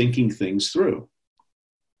and thinking things through.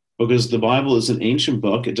 Because the Bible is an ancient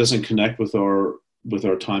book. It doesn't connect with our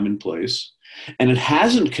time and place. And it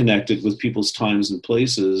hasn't connected with people's times and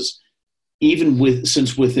places, even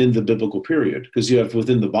since within the biblical period. Because you have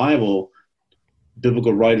within the Bible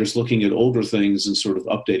biblical writers looking at older things and sort of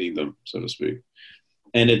updating them, so to speak.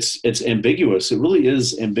 And it's ambiguous. It really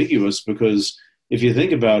is ambiguous because if you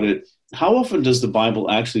think about it, how often does the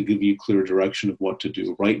Bible actually give you clear direction of what to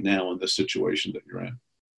do right now in the situation that you're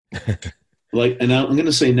in? And I'm going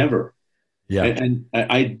to say never. Yeah. And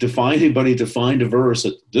I defy anybody to find a verse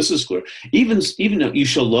that this is clear. Even you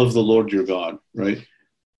shall love the Lord your God, right?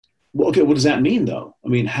 Well, okay, what does that mean, though? I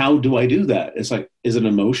mean, how do I do that? It's like, is it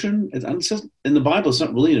emotion? In the Bible, it's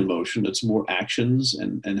not really an emotion. It's more actions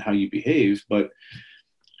and how you behave. But,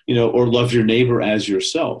 you know, or love your neighbor as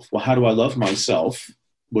yourself. Well, how do I love myself,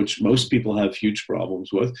 which most people have huge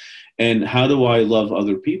problems with? And how do I love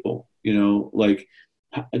other people? You know, like,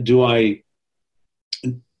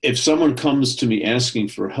 if someone comes to me asking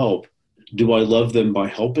for help, do I love them by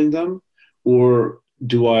helping them? Or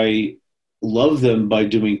do I love them by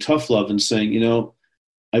doing tough love and saying, you know,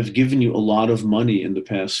 I've given you a lot of money in the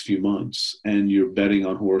past few months and you're betting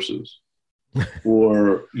on horses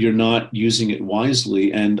or you're not using it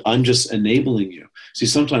wisely and I'm just enabling you. See,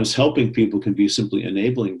 sometimes helping people can be simply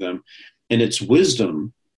enabling them. And it's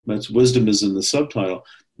wisdom. Wisdom is in the subtitle.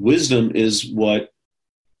 Wisdom is what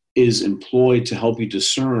is employed to help you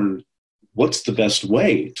discern what's the best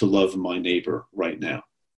way to love my neighbor right now.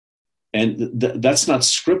 And that's not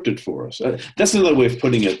scripted for us. That's another way of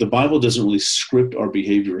putting it. The Bible doesn't really script our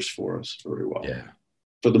behaviors for us very well,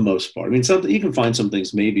 for the most part. I mean, you can find some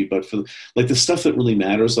things maybe, but for like the stuff that really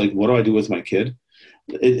matters, like what do I do with my kid?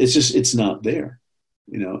 It's not there,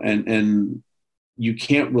 you know. And you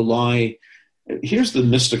can't rely. Here's the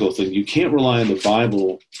mystical thing: you can't rely on the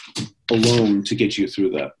Bible alone to get you through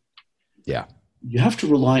that. Yeah, you have to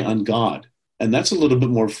rely on God. And that's a little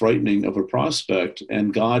bit more frightening of a prospect.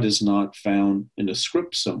 And God is not found in a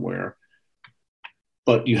script somewhere.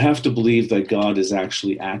 But you have to believe that God is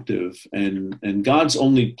actually active. And God's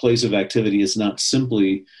only place of activity is not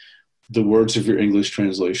simply the words of your English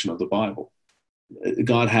translation of the Bible.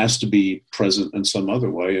 God has to be present in some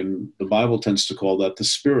other way. And the Bible tends to call that the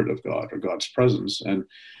Spirit of God or God's presence. And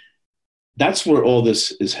that's where all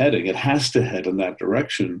this is heading. It has to head in that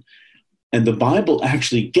direction. And the Bible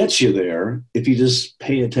actually gets you there if you just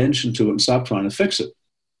pay attention to it and stop trying to fix it.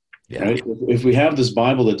 Yeah. Right? If we have this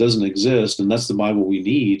Bible that doesn't exist, and that's the Bible we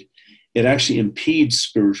need, it actually impedes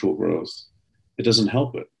spiritual growth. It doesn't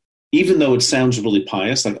help it. Even though it sounds really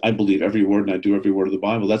pious, like I believe every word and I do every word of the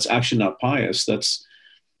Bible, that's actually not pious.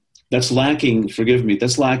 That's lacking, forgive me,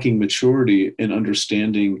 that's lacking maturity in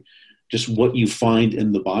understanding just what you find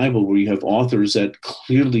in the Bible, where you have authors that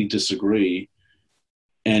clearly disagree.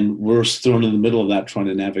 And we're thrown in the middle of that, trying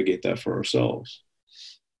to navigate that for ourselves.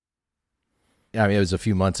 Yeah, I mean, it was a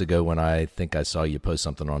few months ago when I think I saw you post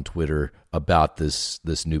something on Twitter about this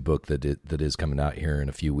new book that is coming out here in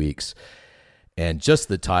a few weeks, and just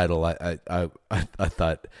the title, I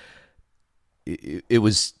thought it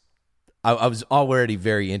was I was already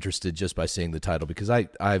very interested just by seeing the title, because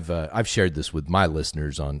I've shared this with my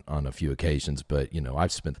listeners on a few occasions, but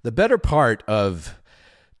I've spent the better part of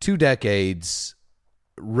 2 decades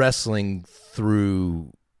wrestling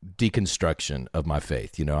through deconstruction of my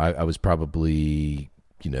faith. I was probably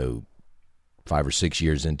 5 or 6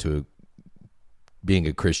 years into being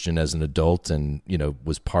a Christian as an adult, and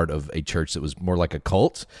was part of a church that was more like a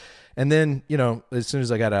cult. And then, as soon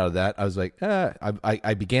as I got out of that, I was like,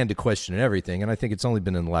 I began to question everything. And I think it's only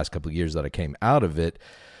been in the last couple of years that I came out of it.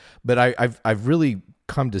 But I've really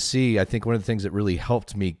come to see, I think one of the things that really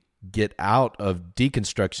helped me get out of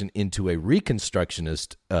deconstruction into a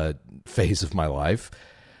reconstructionist phase of my life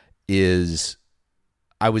is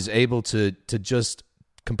I was able to just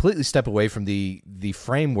completely step away from the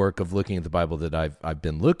framework of looking at the Bible that I've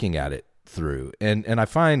been looking at it through. And I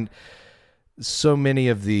find so many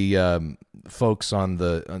of the folks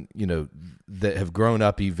that have grown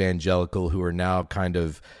up evangelical, who are now kind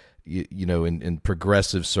of in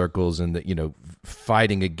progressive circles, and that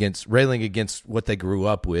railing against what they grew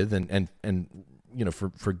up with, and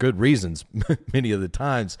for good reasons many of the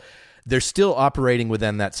times, they're still operating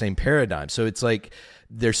within that same paradigm. So it's like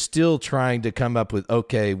they're still trying to come up with,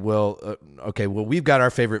 well, we've got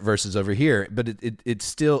our favorite verses over here, but it's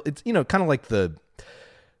still kind of like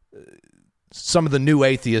some of the new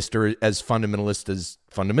atheists are as fundamentalist as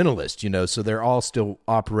fundamentalists, so they're all still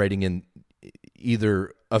operating in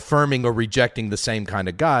either affirming or rejecting the same kind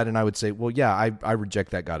of God. And I would say, well, yeah, I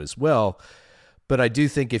reject that God as well. But I do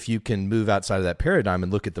think if you can move outside of that paradigm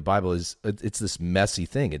and look at the Bible, it's this messy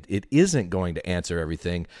thing. It isn't going to answer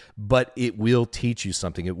everything, but it will teach you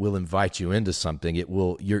something. It will invite you into something. It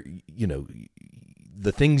will,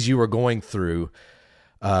 the things you are going through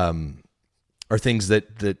are things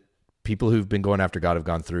that people who've been going after God have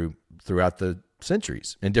gone through throughout the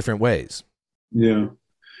centuries in different ways. Yeah.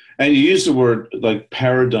 And you use the word like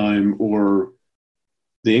paradigm, or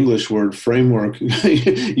the English word framework. you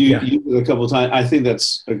use it a couple of times. I think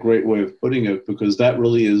that's a great way of putting it, because that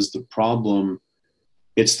really is the problem.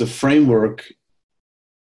 It's the framework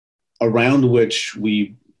around which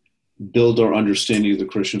we build our understanding of the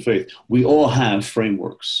Christian faith. We all have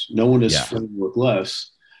frameworks. No one is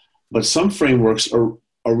framework-less. But some frameworks are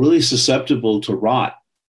really susceptible to rot,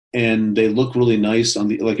 and they look really nice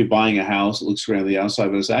like you're buying a house. It looks great on the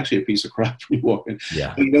outside, but it's actually a piece of crap when you walk in.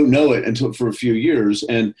 Yeah. You don't know it until for a few years.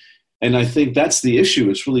 And I think that's the issue.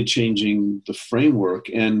 It's really changing the framework.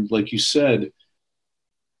 And like you said,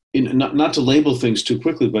 not to label things too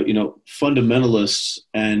quickly, but, fundamentalists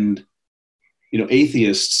and,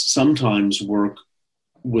 atheists sometimes work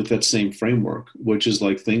with that same framework, which is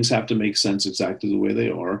like things have to make sense exactly the way they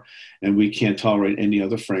are, and we can't tolerate any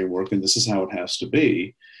other framework, and this is how it has to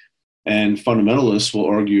be. And fundamentalists will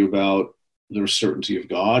argue about their certainty of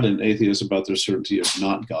God, and atheists about their certainty of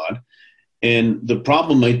not God. And the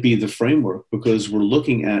problem might be the framework, because we're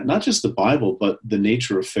looking at not just the Bible, but the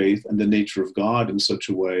nature of faith and the nature of God in such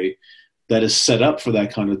a way that is set up for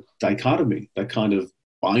that kind of dichotomy, that kind of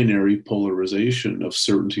binary polarization of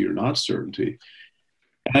certainty or not certainty.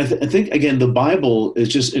 And I think, again, the Bible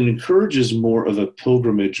is it encourages more of a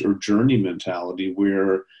pilgrimage or journey mentality,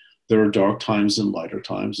 where there are dark times and lighter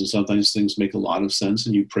times, and sometimes things make a lot of sense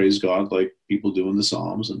and you praise God like people do in the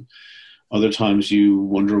Psalms, and other times you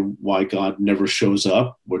wonder why God never shows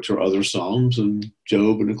up, which are other Psalms and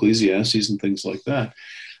Job and Ecclesiastes and things like that.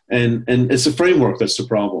 And it's a framework that's the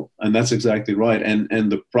problem, and that's exactly right.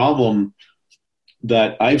 And the problem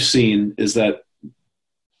that I've seen is that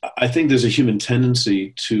I think there's a human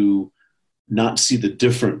tendency to not see the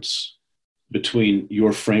difference between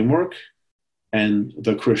your framework and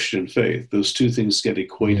the Christian faith. Those two things get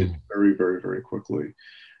equated very, very, very quickly.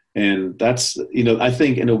 And that's, I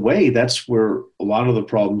think in a way that's where a lot of the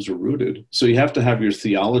problems are rooted. So you have to have your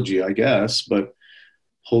theology, I guess, but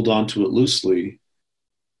hold on to it loosely.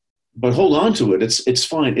 But hold on to it. It's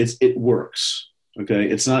fine. It works. Okay.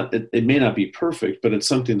 It may not be perfect, but it's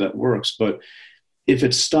something that works. But if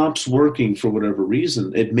it stops working for whatever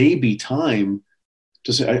reason, it may be time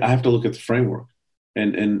to say, I have to look at the framework,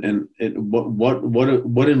 and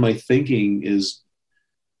what in my thinking is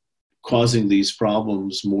causing these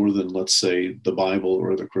problems more than, let's say, the Bible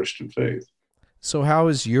or the Christian faith. So how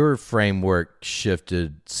has your framework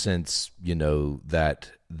shifted since,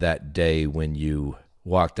 that day when you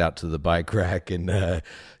walked out to the bike rack and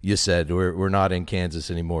you said, we're not in Kansas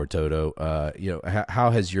anymore, Toto? How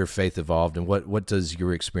has your faith evolved, and what does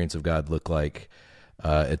your experience of God look like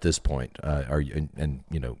at this point?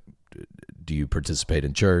 Do you participate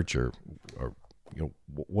in church, or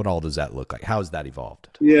what all does that look like? How has that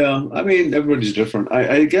evolved? Yeah, I mean, everybody's different.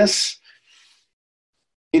 I guess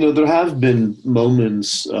There have been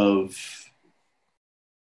moments of,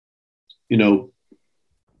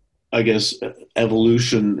 I guess,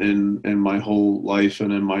 evolution in my whole life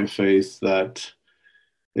and in my faith that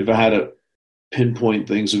if I had to pinpoint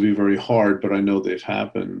things, it would be very hard, but I know they've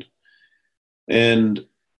happened. And,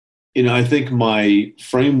 I think my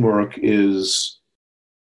framework is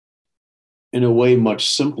in a way much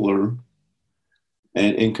simpler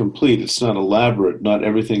and incomplete. It's not elaborate. Not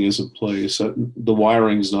everything is in place. The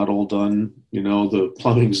wiring's not all done. The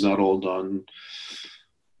plumbing's not all done.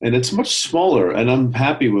 And it's much smaller, and I'm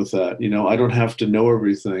happy with that. I don't have to know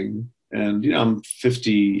everything. And, I'm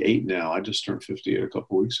 58 now. I just turned 58 a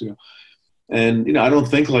couple of weeks ago. And, I don't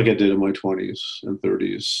think like I did in my 20s and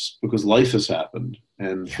 30s because life has happened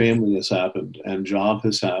and family has happened and job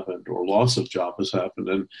has happened or loss of job has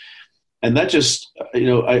happened. And that just,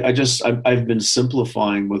 I've been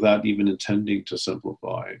simplifying without even intending to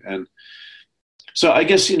simplify. And so I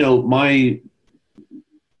guess, my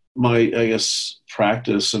I guess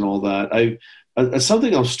practice and all that, it's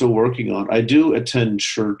something I'm still working on. I do attend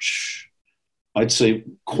church, I'd say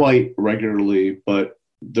quite regularly, but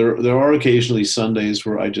there are occasionally Sundays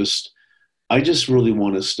where I just really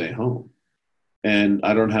want to stay home and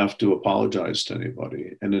I don't have to apologize to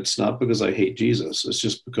anybody. And it's not because I hate Jesus. It's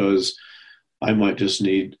just because I might just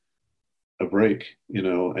need a break,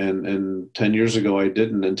 and 10 years ago I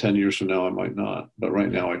didn't, and 10 years from now I might not, but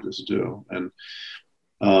right now I just do. And,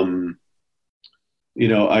 I'm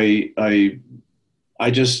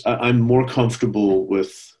more comfortable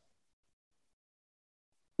with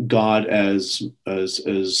God as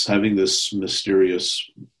having this mysterious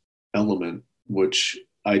element, which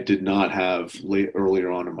I did not have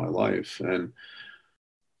earlier on in my life. And,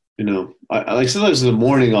 I like sometimes in the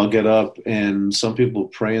morning I'll get up and some people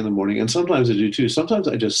pray in the morning, and sometimes I do too. Sometimes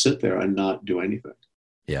I just sit there and not do anything.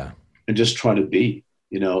 Yeah. And just try to be,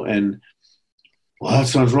 and well, that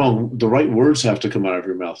sounds wrong. The right words have to come out of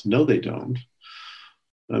your mouth. No, they don't.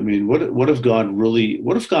 I mean, what if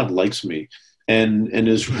God likes me and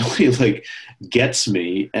is really like gets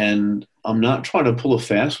me, and I'm not trying to pull a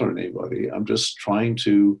fast one on anybody. I'm just trying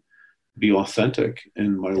to be authentic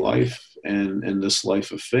in my life and in this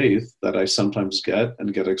life of faith that I sometimes get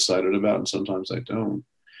excited about, and sometimes I don't.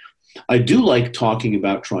 I do like talking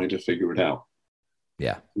about trying to figure it out.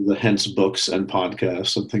 Yeah. Hence books and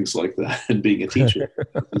podcasts and things like that, and being a teacher.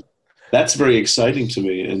 That's very exciting to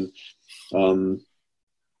me. And,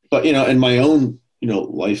 but, in my own,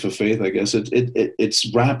 life of faith, I guess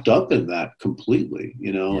it's wrapped up in that completely,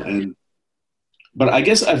 but I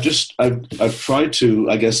guess I've tried to,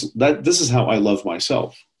 I guess that this is how I love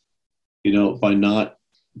myself, by not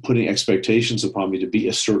putting expectations upon me to be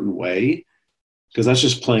a certain way, because that's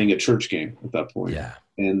just playing a church game at that point. Yeah.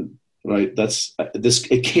 And right,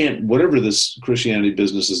 it can't, whatever this Christianity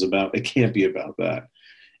business is about, it can't be about that.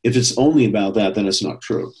 If it's only about that, then it's not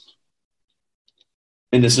true.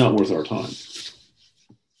 And it's not worth our time.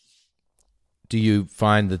 Do you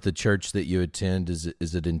find that the church that you attend, is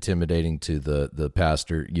it intimidating to the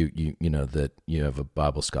pastor? You know that you have a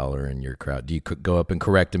Bible scholar in your crowd. Do you go up and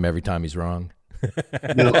correct him every time he's wrong?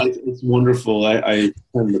 No, it's wonderful. I attend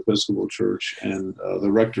an Episcopal church, and the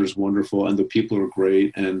rector's wonderful, and the people are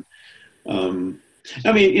great. And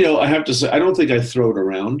I mean, I have to say, I don't think I throw it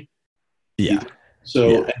around. Yeah. Either.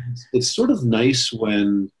 So it's sort of nice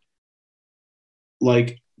when,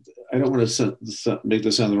 like, I don't want to make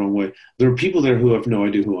this sound the wrong way. There are people there who have no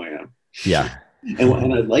idea who I am. Yeah.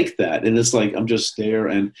 and I like that. And it's like, I'm just there.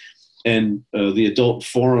 And the adult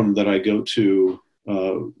forum that I go to,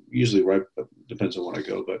 usually depends on when I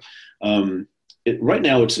go, but right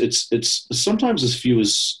now it's sometimes as few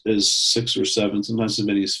as 6 or 7, sometimes as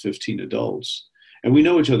many as 15 adults. And we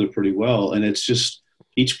know each other pretty well. And it's just,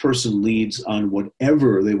 each person leads on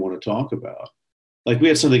whatever they want to talk about. Like we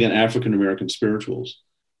had something on African-American spirituals,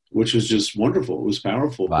 which was just wonderful. It was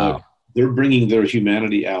powerful. Wow. But they're bringing their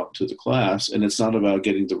humanity out to the class, and it's not about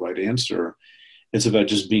getting the right answer. It's about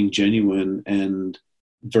just being genuine and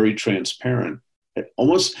very transparent.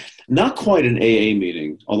 Almost not quite an AA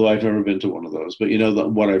meeting, although I've never been to one of those. But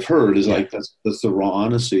what I've heard is like that's the raw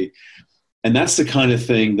honesty, and that's the kind of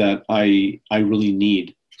thing that I really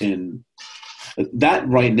need. And that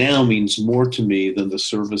right now means more to me than the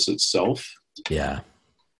service itself. Yeah.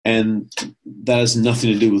 And that has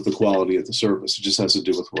nothing to do with the quality of the service. It just has to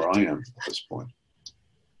do with where I am at this point.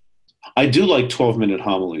 I do like 12-minute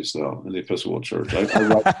homilies, though, in the Episcopal Church. I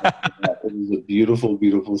like that. It is a beautiful,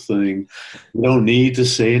 beautiful thing. You don't need to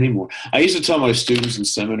say anymore. I used to tell my students in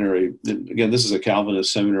seminary, again, this is a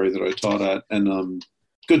Calvinist seminary that I taught at, and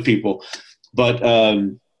good people. But,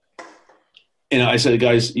 I said,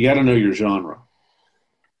 guys, you got to know your genre.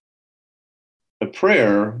 a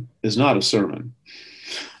prayer is not a sermon,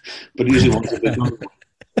 but usually once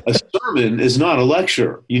a sermon is not a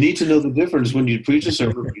lecture. You need to know the difference when you preach a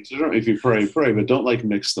sermon. If you pray, pray, but don't like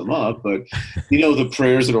mix them up. But the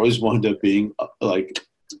prayers that always wind up being like,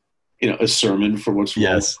 a sermon for what's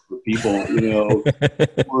wrong with people,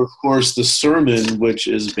 or of course the sermon, which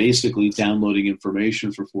is basically downloading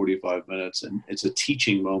information for 45 minutes, and it's a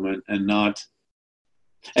teaching moment, and not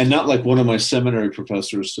like one of my seminary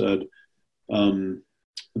professors said,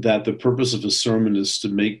 that the purpose of a sermon is to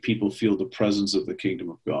make people feel the presence of the kingdom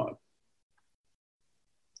of God.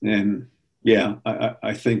 And yeah,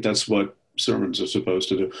 I think that's what sermons are supposed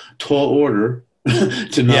to do. Tall order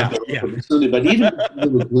to not but even a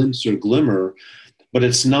little glimpse or glimmer, but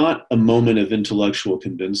it's not a moment of intellectual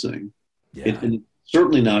convincing. And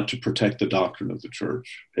certainly not to protect the doctrine of the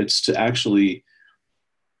church. It's to actually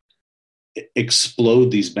explode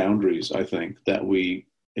these boundaries, I think, that we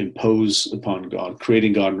impose upon God,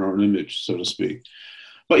 creating God in our own image, so to speak.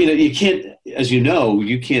 But you can't, as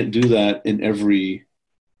you can't do that in every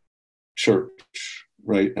church,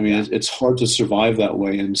 right? I mean, it's hard to survive that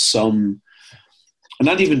way in some,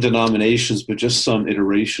 not even denominations, but just some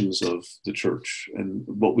iterations of the church and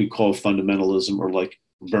what we call fundamentalism, or like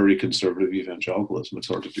very conservative evangelicalism. It's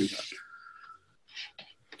hard to do that.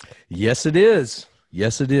 Yes, it is.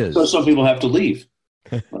 Yes, it is. So some people have to leave.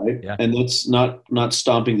 Right. And that's not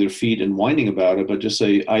stomping their feet and whining about it, but just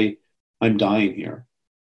say, I'm dying here.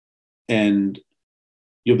 And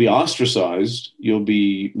you'll be ostracized. You'll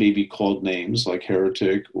be maybe called names like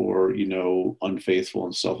heretic or, unfaithful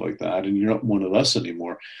and stuff like that. And you're not one of us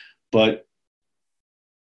anymore. But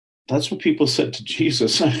that's what people said to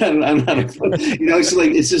Jesus. It's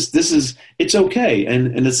like, it's okay.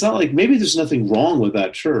 And it's not like, maybe there's nothing wrong with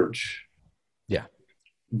that church.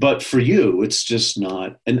 But for you, it's just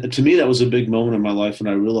not. And to me, that was a big moment in my life when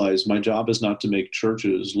I realized my job is not to make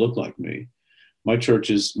churches look like me. My church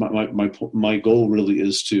is, my goal really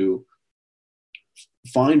is to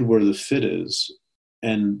find where the fit is.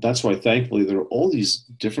 And that's why, thankfully, there are all these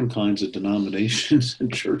different kinds of denominations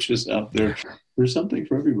and churches out there. There's something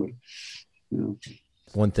for everybody.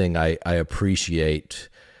 One thing I appreciate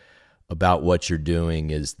about what you're doing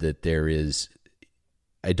is that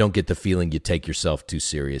I don't get the feeling you take yourself too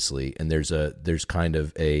seriously, and there's kind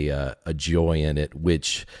of a joy in it,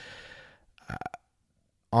 which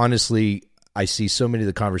honestly, I see so many of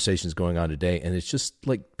the conversations going on today, and it's just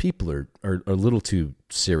like people are a little too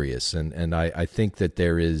serious, and I think that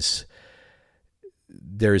there is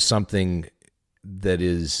something that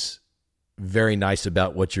is very nice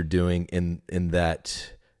about what you're doing in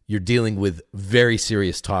that you're dealing with very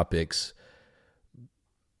serious topics,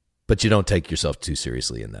 but you don't take yourself too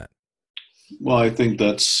seriously in that. Well, I think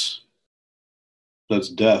that's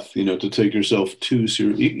death, to take yourself too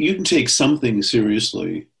seriously. You can take something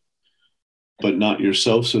seriously, but not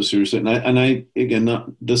yourself so seriously. And I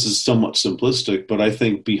again, this is somewhat simplistic, but I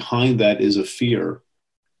think behind that is a fear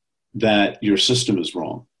that your system is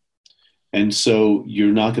wrong. And so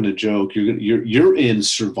you're not going to joke. You're in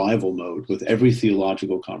survival mode with every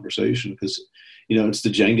theological conversation, because it's the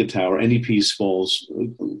Jenga tower. Any piece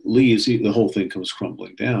leaves, the whole thing comes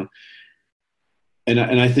crumbling down. And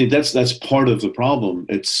I think that's part of the problem.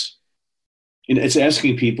 It's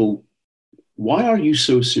asking people, why are you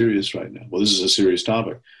so serious right now? Well, this is a serious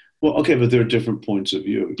topic. Well, okay, but there are different points of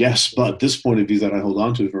view. Yes, but this point of view that I hold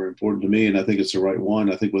on to is very important to me, and I think it's the right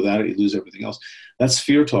one. I think without it, you lose everything else. That's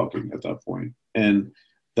fear talking at that point. And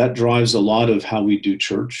that drives a lot of how we do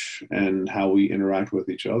church and how we interact with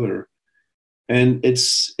each other. And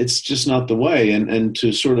it's just not the way. And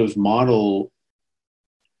to sort of model,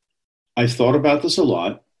 I've thought about this a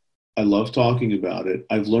lot. I love talking about it.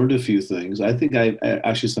 I've learned a few things. I think I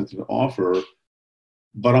actually have something to offer,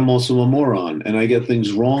 but I'm also a moron and I get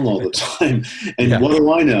things wrong all the time. And what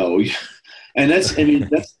do I know? And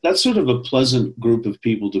that's sort of a pleasant group of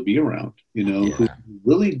people to be around, who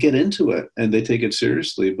really get into it and they take it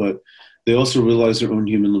seriously, but they also realize their own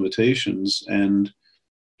human limitations, and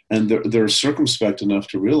they're circumspect enough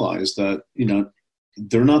to realize that,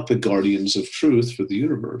 they're not the guardians of truth for the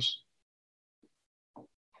universe.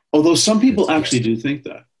 Although some people actually do think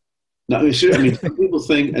that. Now, some people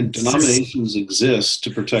think and denominations exist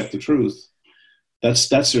to protect the truth. That's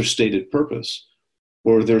their stated purpose.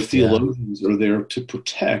 Or their theologians are there to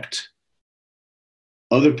protect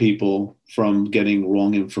other people from getting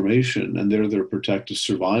wrong information, and they're there to protect the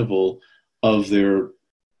survival of their,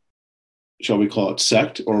 shall we call it,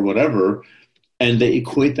 sect or whatever, and they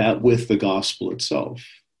equate that with the gospel itself.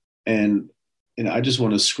 And I just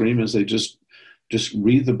want to scream as they just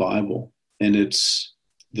read the Bible, and it's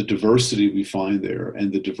the diversity we find there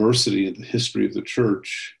and the diversity in the history of the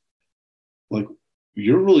church, like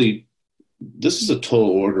this is a tall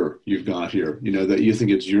order you've got here, that you think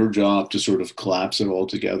it's your job to sort of collapse it all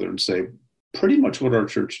together and say, pretty much what our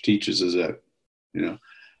church teaches is it, Yeah.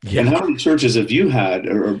 And how many churches have you had,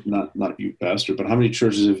 or not you, Pastor, but how many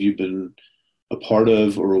churches have you been a part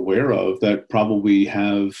of or aware of that probably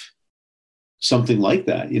have something like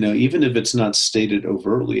that? Even if it's not stated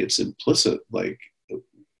overtly, it's implicit, like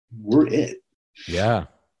we're it. Yeah.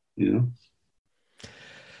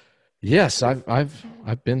 Yes,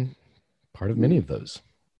 I've been part of many of those.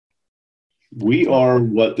 We are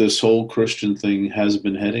what this whole Christian thing has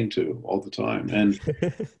been heading to all the time. And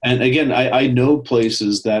again, I know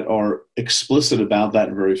places that are explicit about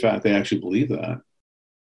that very fact. They actually believe that.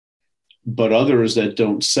 But others that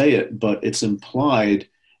don't say it, but it's implied,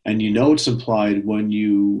 and it's implied when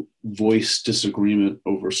you voice disagreement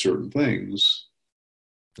over certain things.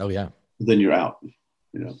 Oh, yeah. Then you're out.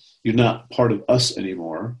 You're not part of us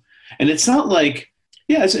anymore. And it's not like,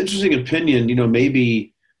 it's an interesting opinion.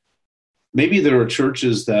 Maybe there are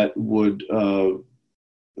churches that would,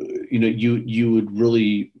 you would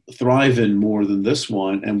really thrive in more than this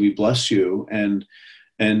one, and we bless you. And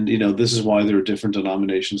this is why there are different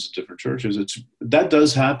denominations and different churches. That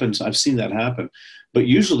does happen. I've seen that happen. But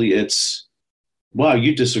usually it's, wow,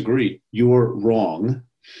 you disagree. You're wrong.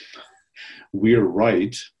 We're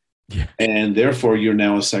right. Yeah. And therefore you're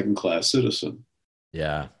now a second-class citizen.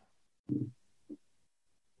 Yeah.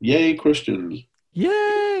 Yay, Christians.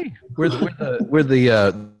 Yay! We're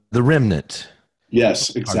the remnant.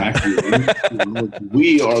 Yes, exactly.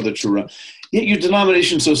 We are the true remnant. Yet your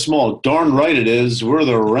denomination's so small. Darn right it is. We're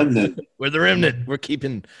the remnant. We're the remnant. We're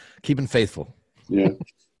keeping faithful. Yeah.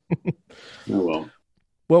 Oh, well.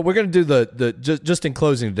 Well, we're going to do the just in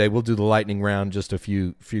closing today. We'll do the lightning round. Just a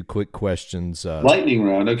few quick questions. Lightning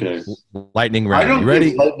round, okay. Lightning round. I don't you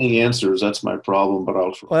ready? give lightning answers. That's my problem, but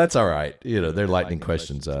I'll try. Well, that's all right. They're lightning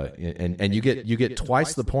questions, and you get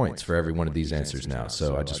twice the points for every one of these answers now.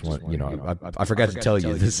 So I just want I forgot to tell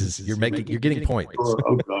you you're getting points.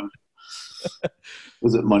 Oh God.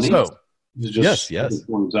 Is it money? So yes.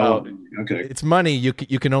 Okay. It's money. You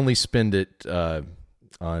can only spend it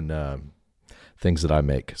on things that I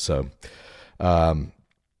make. So,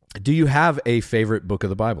 do you have a favorite book of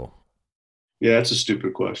the Bible? Yeah, that's a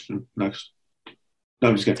stupid question. Next. No,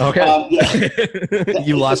 I'm just kidding. Okay.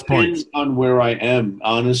 You lost points. On where I am,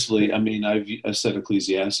 honestly. I mean, I said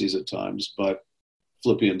Ecclesiastes at times, but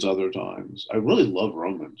Philippians other times. I really love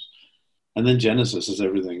Romans. And then Genesis is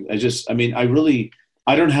everything.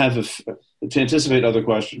 I don't have to anticipate other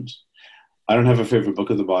questions. I don't have a favorite book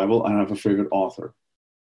of the Bible. I don't have a favorite author.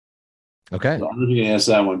 Okay. So I'm not going to ask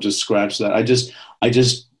that one. Just scratch that. I just,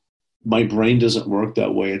 my brain doesn't work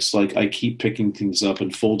that way. It's like I keep picking things up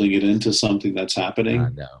and folding it into something that's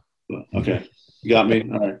happening. No. Okay. You got me?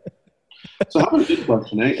 All right. So how about a good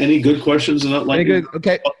question? Any good questions?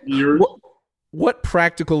 Okay. What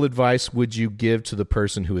practical advice would you give to the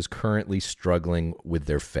person who is currently struggling with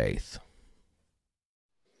their faith?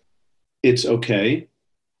 It's okay.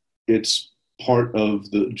 It's part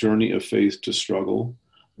of the journey of faith to struggle.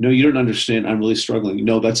 No, you don't understand. I'm really struggling.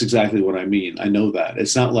 No, that's exactly what I mean. I know that.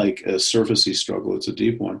 It's not like a surfacey struggle. It's a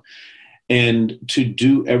deep one. And to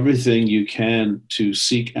do everything you can to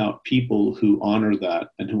seek out people who honor that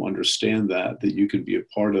and who understand that you can be a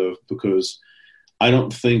part of, because I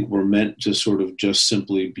don't think we're meant to sort of just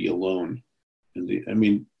simply be alone.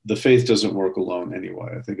 The faith doesn't work alone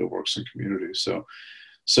anyway. I think it works in community. So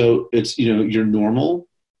it's, you're normal,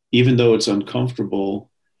 even though it's uncomfortable.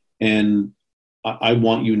 And I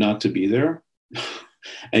want you not to be there,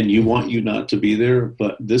 and you want you not to be there.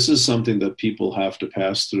 But this is something that people have to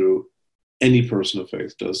pass through. Any person of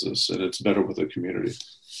faith does this, and it's better with a community.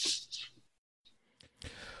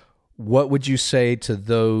 What would you say to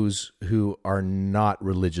those who are not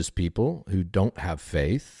religious people, who don't have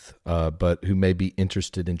faith, but who may be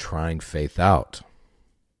interested in trying faith out?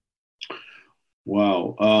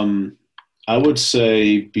 Wow. I would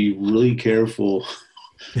say be really careful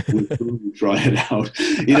with who you try it out.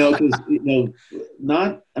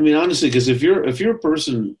 Honestly, because if you're a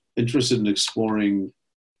person interested in exploring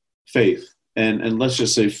faith, and let's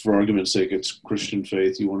just say for argument's sake, it's Christian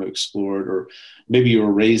faith, you want to explore it, or maybe you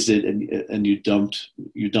were raised it and you dumped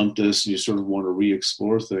this and you sort of want to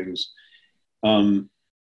re-explore things.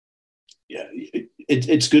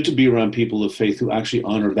 It's good to be around people of faith who actually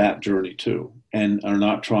honor that journey too, and are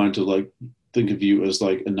not trying to think of you as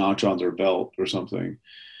like a notch on their belt or something,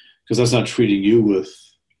 because that's not treating you with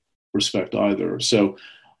respect either. So,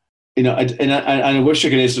 I wish I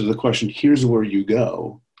could answer the question, here's where you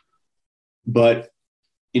go. But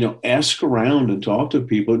ask around and talk to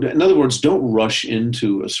people. In other words, don't rush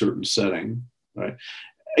into a certain setting, right?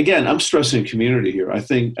 Again, I'm stressing community here. I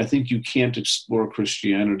think you can't explore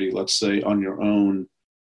Christianity, let's say, on your own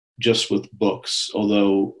just with books,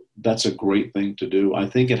 although that's a great thing to do. I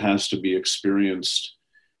think it has to be experienced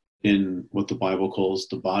in what the Bible calls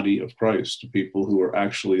the body of Christ, people who are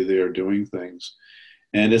actually there doing things.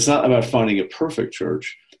 And it's not about finding a perfect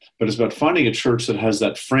church, but it's about finding a church that has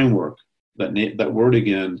that framework, that word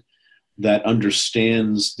again, that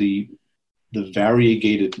understands the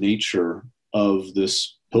variegated nature of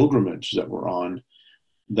this pilgrimage that we're on,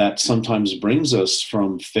 that sometimes brings us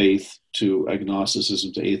from faith to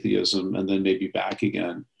agnosticism to atheism and then maybe back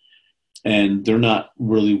again. And they're not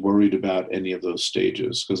really worried about any of those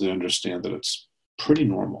stages because they understand that it's pretty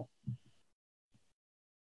normal.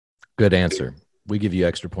 Good answer. We give you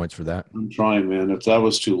extra points for that. I'm trying, man. That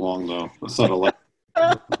was too long, though. That's not a lot.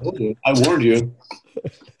 I warned you.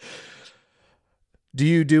 Do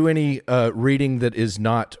you do any reading that is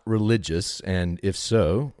not religious? And if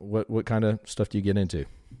so, what kind of stuff do you get into?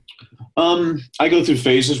 I go through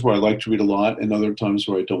phases where I like to read a lot and other times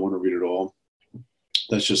where I don't want to read at all.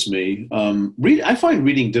 That's just me. I find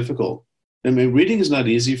reading difficult. I mean, reading is not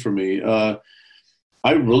easy for me.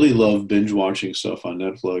 I really love binge watching stuff on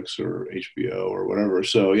Netflix or HBO or whatever.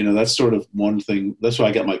 So, that's sort of one thing. That's why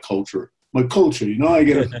I got my culture. I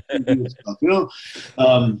get stuff,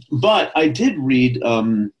 But I did read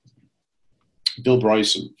Bill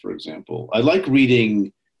Bryson, for example. I like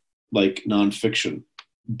reading like nonfiction,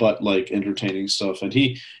 but like entertaining stuff. And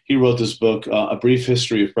he wrote this book, A Brief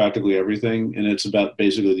History of Practically Everything, and it's about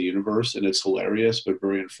basically the universe, and it's hilarious but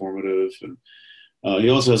very informative. And he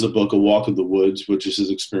also has a book, A Walk in the Woods, which is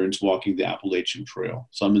his experience walking the Appalachian Trail.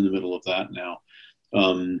 So I'm in the middle of that now.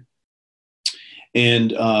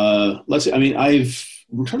 Let's see,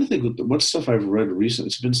 I'm trying to think what stuff I've read recently.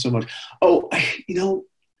 It's been so much.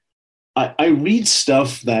 I read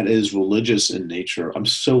stuff that is religious in nature. I'm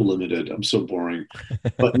so limited. I'm so boring,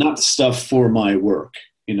 but not stuff for my work.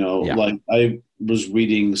 Yeah. Like I was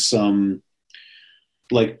reading some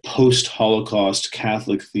like post-Holocaust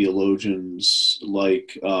Catholic theologians,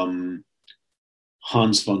 like Hans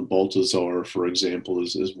von Balthasar, for example,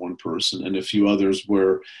 is one person, and a few others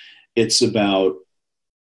where it is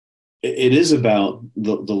about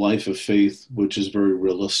the life of faith, which is very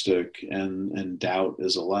realistic, and doubt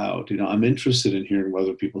is allowed. I'm interested in hearing what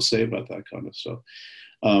other people say about that kind of stuff.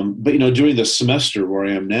 But during the semester where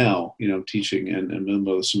I am now, teaching and in the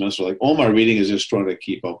middle of the semester, like all my reading is just trying to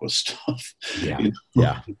keep up with stuff. Yeah.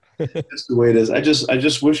 Yeah. That's the way it is. I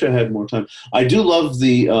just wish I had more time. I do love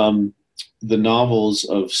the novels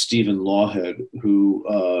of Stephen Lawhead,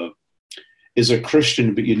 who is a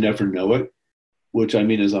Christian, but you never know it, which I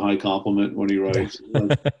mean is a high compliment when he writes.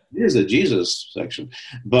 Here's a Jesus section.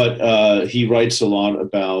 But he writes a lot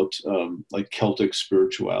about like Celtic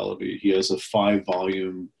spirituality. He has a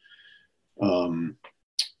 5-volume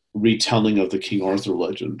retelling of the King Arthur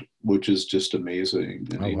legend, which is just amazing.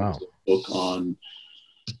 And he has a book on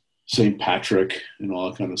St. Patrick and all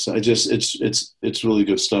that kind of stuff. It's really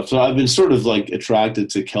good stuff. So I've been sort of like attracted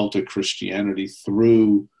to Celtic Christianity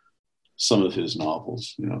through some of his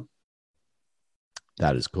novels,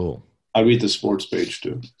 That is cool. I read the sports page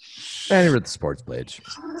too. And you read the sports page.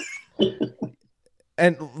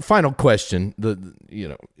 And final question: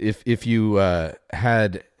 if you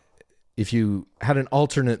had an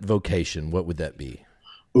alternate vocation, what would that be?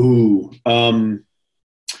 Ooh,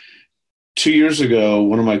 2 years ago,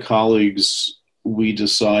 one of my colleagues, I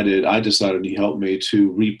decided he helped me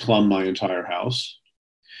to replumb my entire house.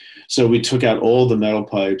 So we took out all the metal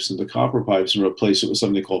pipes and the copper pipes and replaced it with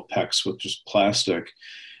something called PEX, which is plastic.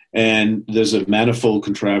 And there's a manifold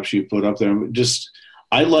contraption you put up there.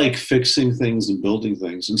 I like fixing things and building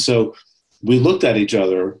things. And so we looked at each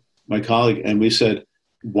other, my colleague, and we said,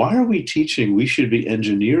 why are we teaching? We should be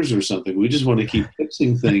engineers or something. We just want to keep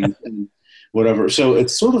fixing things and whatever. So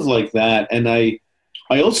it's sort of like that. And I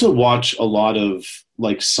also watch a lot of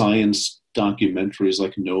like science documentaries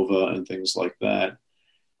like Nova and things like that.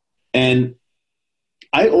 And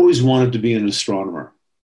I always wanted to be an astronomer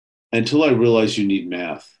until I realized you need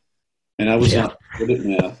math. And I was not good at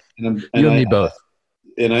math. You and me both.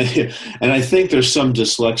 And I think there's some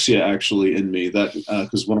dyslexia actually in me, that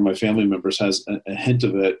because one of my family members has a hint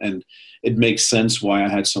of it, and it makes sense why I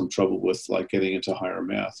had some trouble with like getting into higher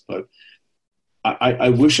math. But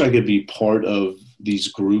I wish I could be part of these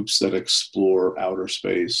groups that explore outer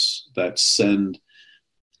space, that send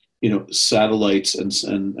satellites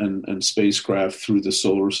and spacecraft through the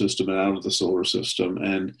solar system and out of the solar system,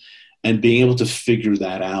 and being able to figure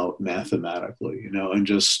that out mathematically, and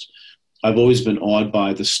just I've always been awed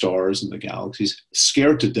by the stars and the galaxies,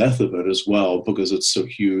 scared to death of it as well because it's so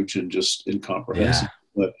huge and just incomprehensible.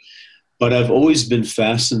 Yeah. But I've always been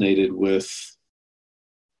fascinated with,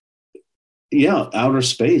 outer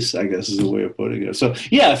space, I guess is a way of putting it. So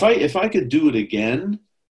yeah, if I could do it again,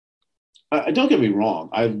 I don't get me wrong,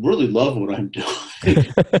 I really love what I'm doing.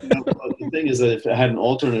 The thing is that if I had an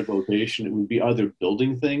alternate vocation, it would be either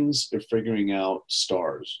building things or figuring out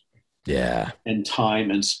stars. Yeah. And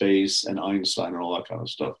time and space and Einstein and all that kind of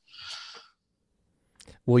stuff.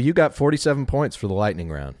 Well, you got 47 points for the lightning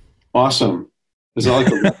round. Awesome. Is that like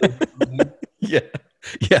the Yeah.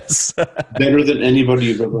 Yes. Better than anybody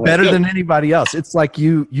you've ever had. Better than anybody else. It's like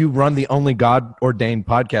you run the only God ordained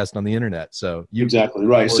podcast on the internet. So exactly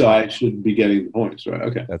right. So I should be getting the points, right?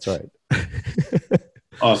 Okay. That's right.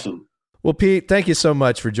 Awesome. Well, Pete, thank you so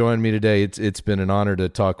much for joining me today. It's been an honor to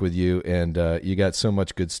talk with you, and you got so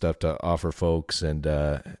much good stuff to offer folks, and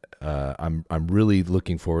I'm really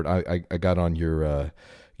looking forward. I got on your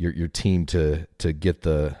team to get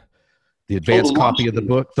the advanced copy of the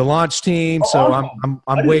book, the launch team. So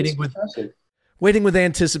I'm waiting with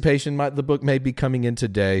anticipation. The book may be coming in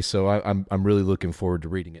today, so I'm really looking forward to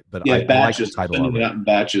reading it. But I like the title of it. Out in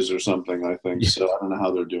batches or something, I think. Yeah. So I don't know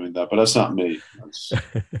how they're doing that, but that's not me.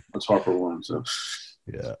 That's Harper One. So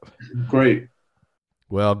yeah, great.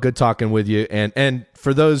 Well, good talking with you. And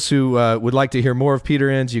for those who would like to hear more of Peter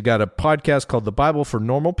Enns, you got a podcast called The Bible for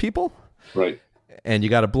Normal People, right? And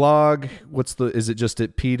you got a blog. Is it just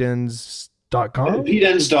at PeteEnns.com?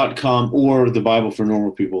 PeteEnns.com or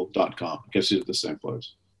thebiblefornormalpeople.com. I guess it's the same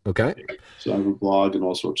place. Okay. So I have a blog and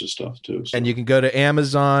all sorts of stuff too. So. And you can go to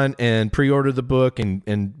Amazon and pre-order the book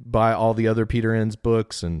and buy all the other Peter Enns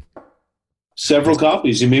books and several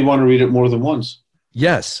copies. You may want to read it more than once.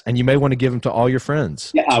 Yes, and you may want to give them to all your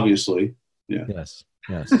friends. Yeah, obviously. Yeah. Yes.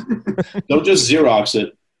 Don't just Xerox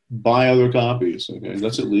it. Buy other copies. Okay,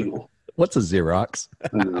 that's illegal. What's a Xerox? I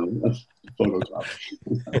know. Photocopy.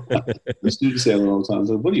 The students say it all the time.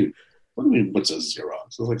 Like, what do you mean, what's a Xerox?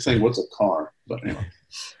 It's like saying, what's a car? But anyway.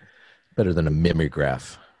 Better than a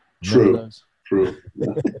mimeograph. True.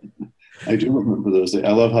 Yeah. I do remember those.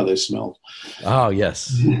 I love how they smelled. Oh,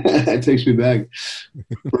 yes. It takes me back.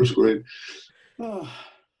 First grade.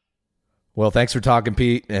 Well, thanks for talking,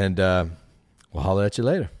 Pete, and we'll holler at you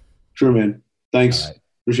later. Sure, man. Thanks. Right.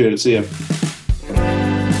 Appreciate it. See ya.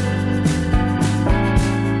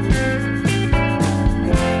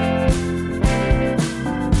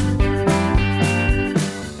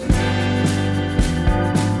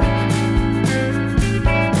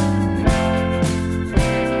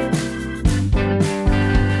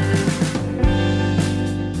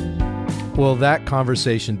 Well, that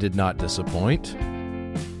conversation did not disappoint.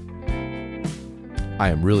 I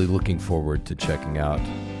am really looking forward to checking out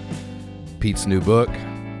Pete's new book.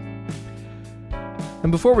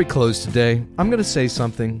 And before we close today, I'm going to say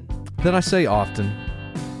something that I say often,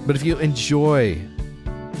 but if you enjoy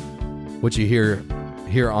what you hear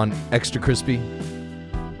here on Extra Crispy,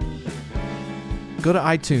 go to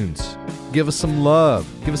iTunes, give us some love,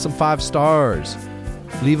 give us some 5 stars,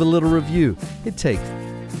 leave a little review. It takes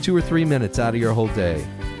 2 or 3 minutes out of your whole day.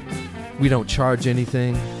 We don't charge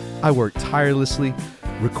anything. I work tirelessly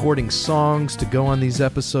recording songs to go on these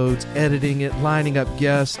episodes, editing it, lining up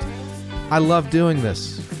guests. I love doing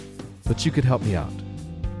this, but you could help me out.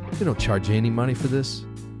 We don't charge you any money for this.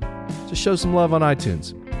 Just show some love on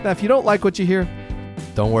iTunes. Now, if you don't like what you hear,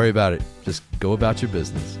 don't worry about it. Just go about your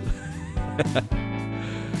business.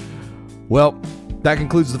 Well, that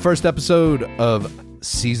concludes the first episode of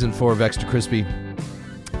Season 4 of Extra Crispy.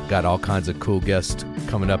 Got all kinds of cool guests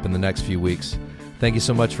coming up in the next few weeks. Thank you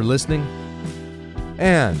so much for listening.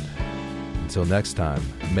 And until next time,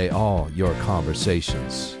 may all your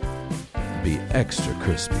conversations be extra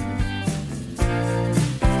crispy.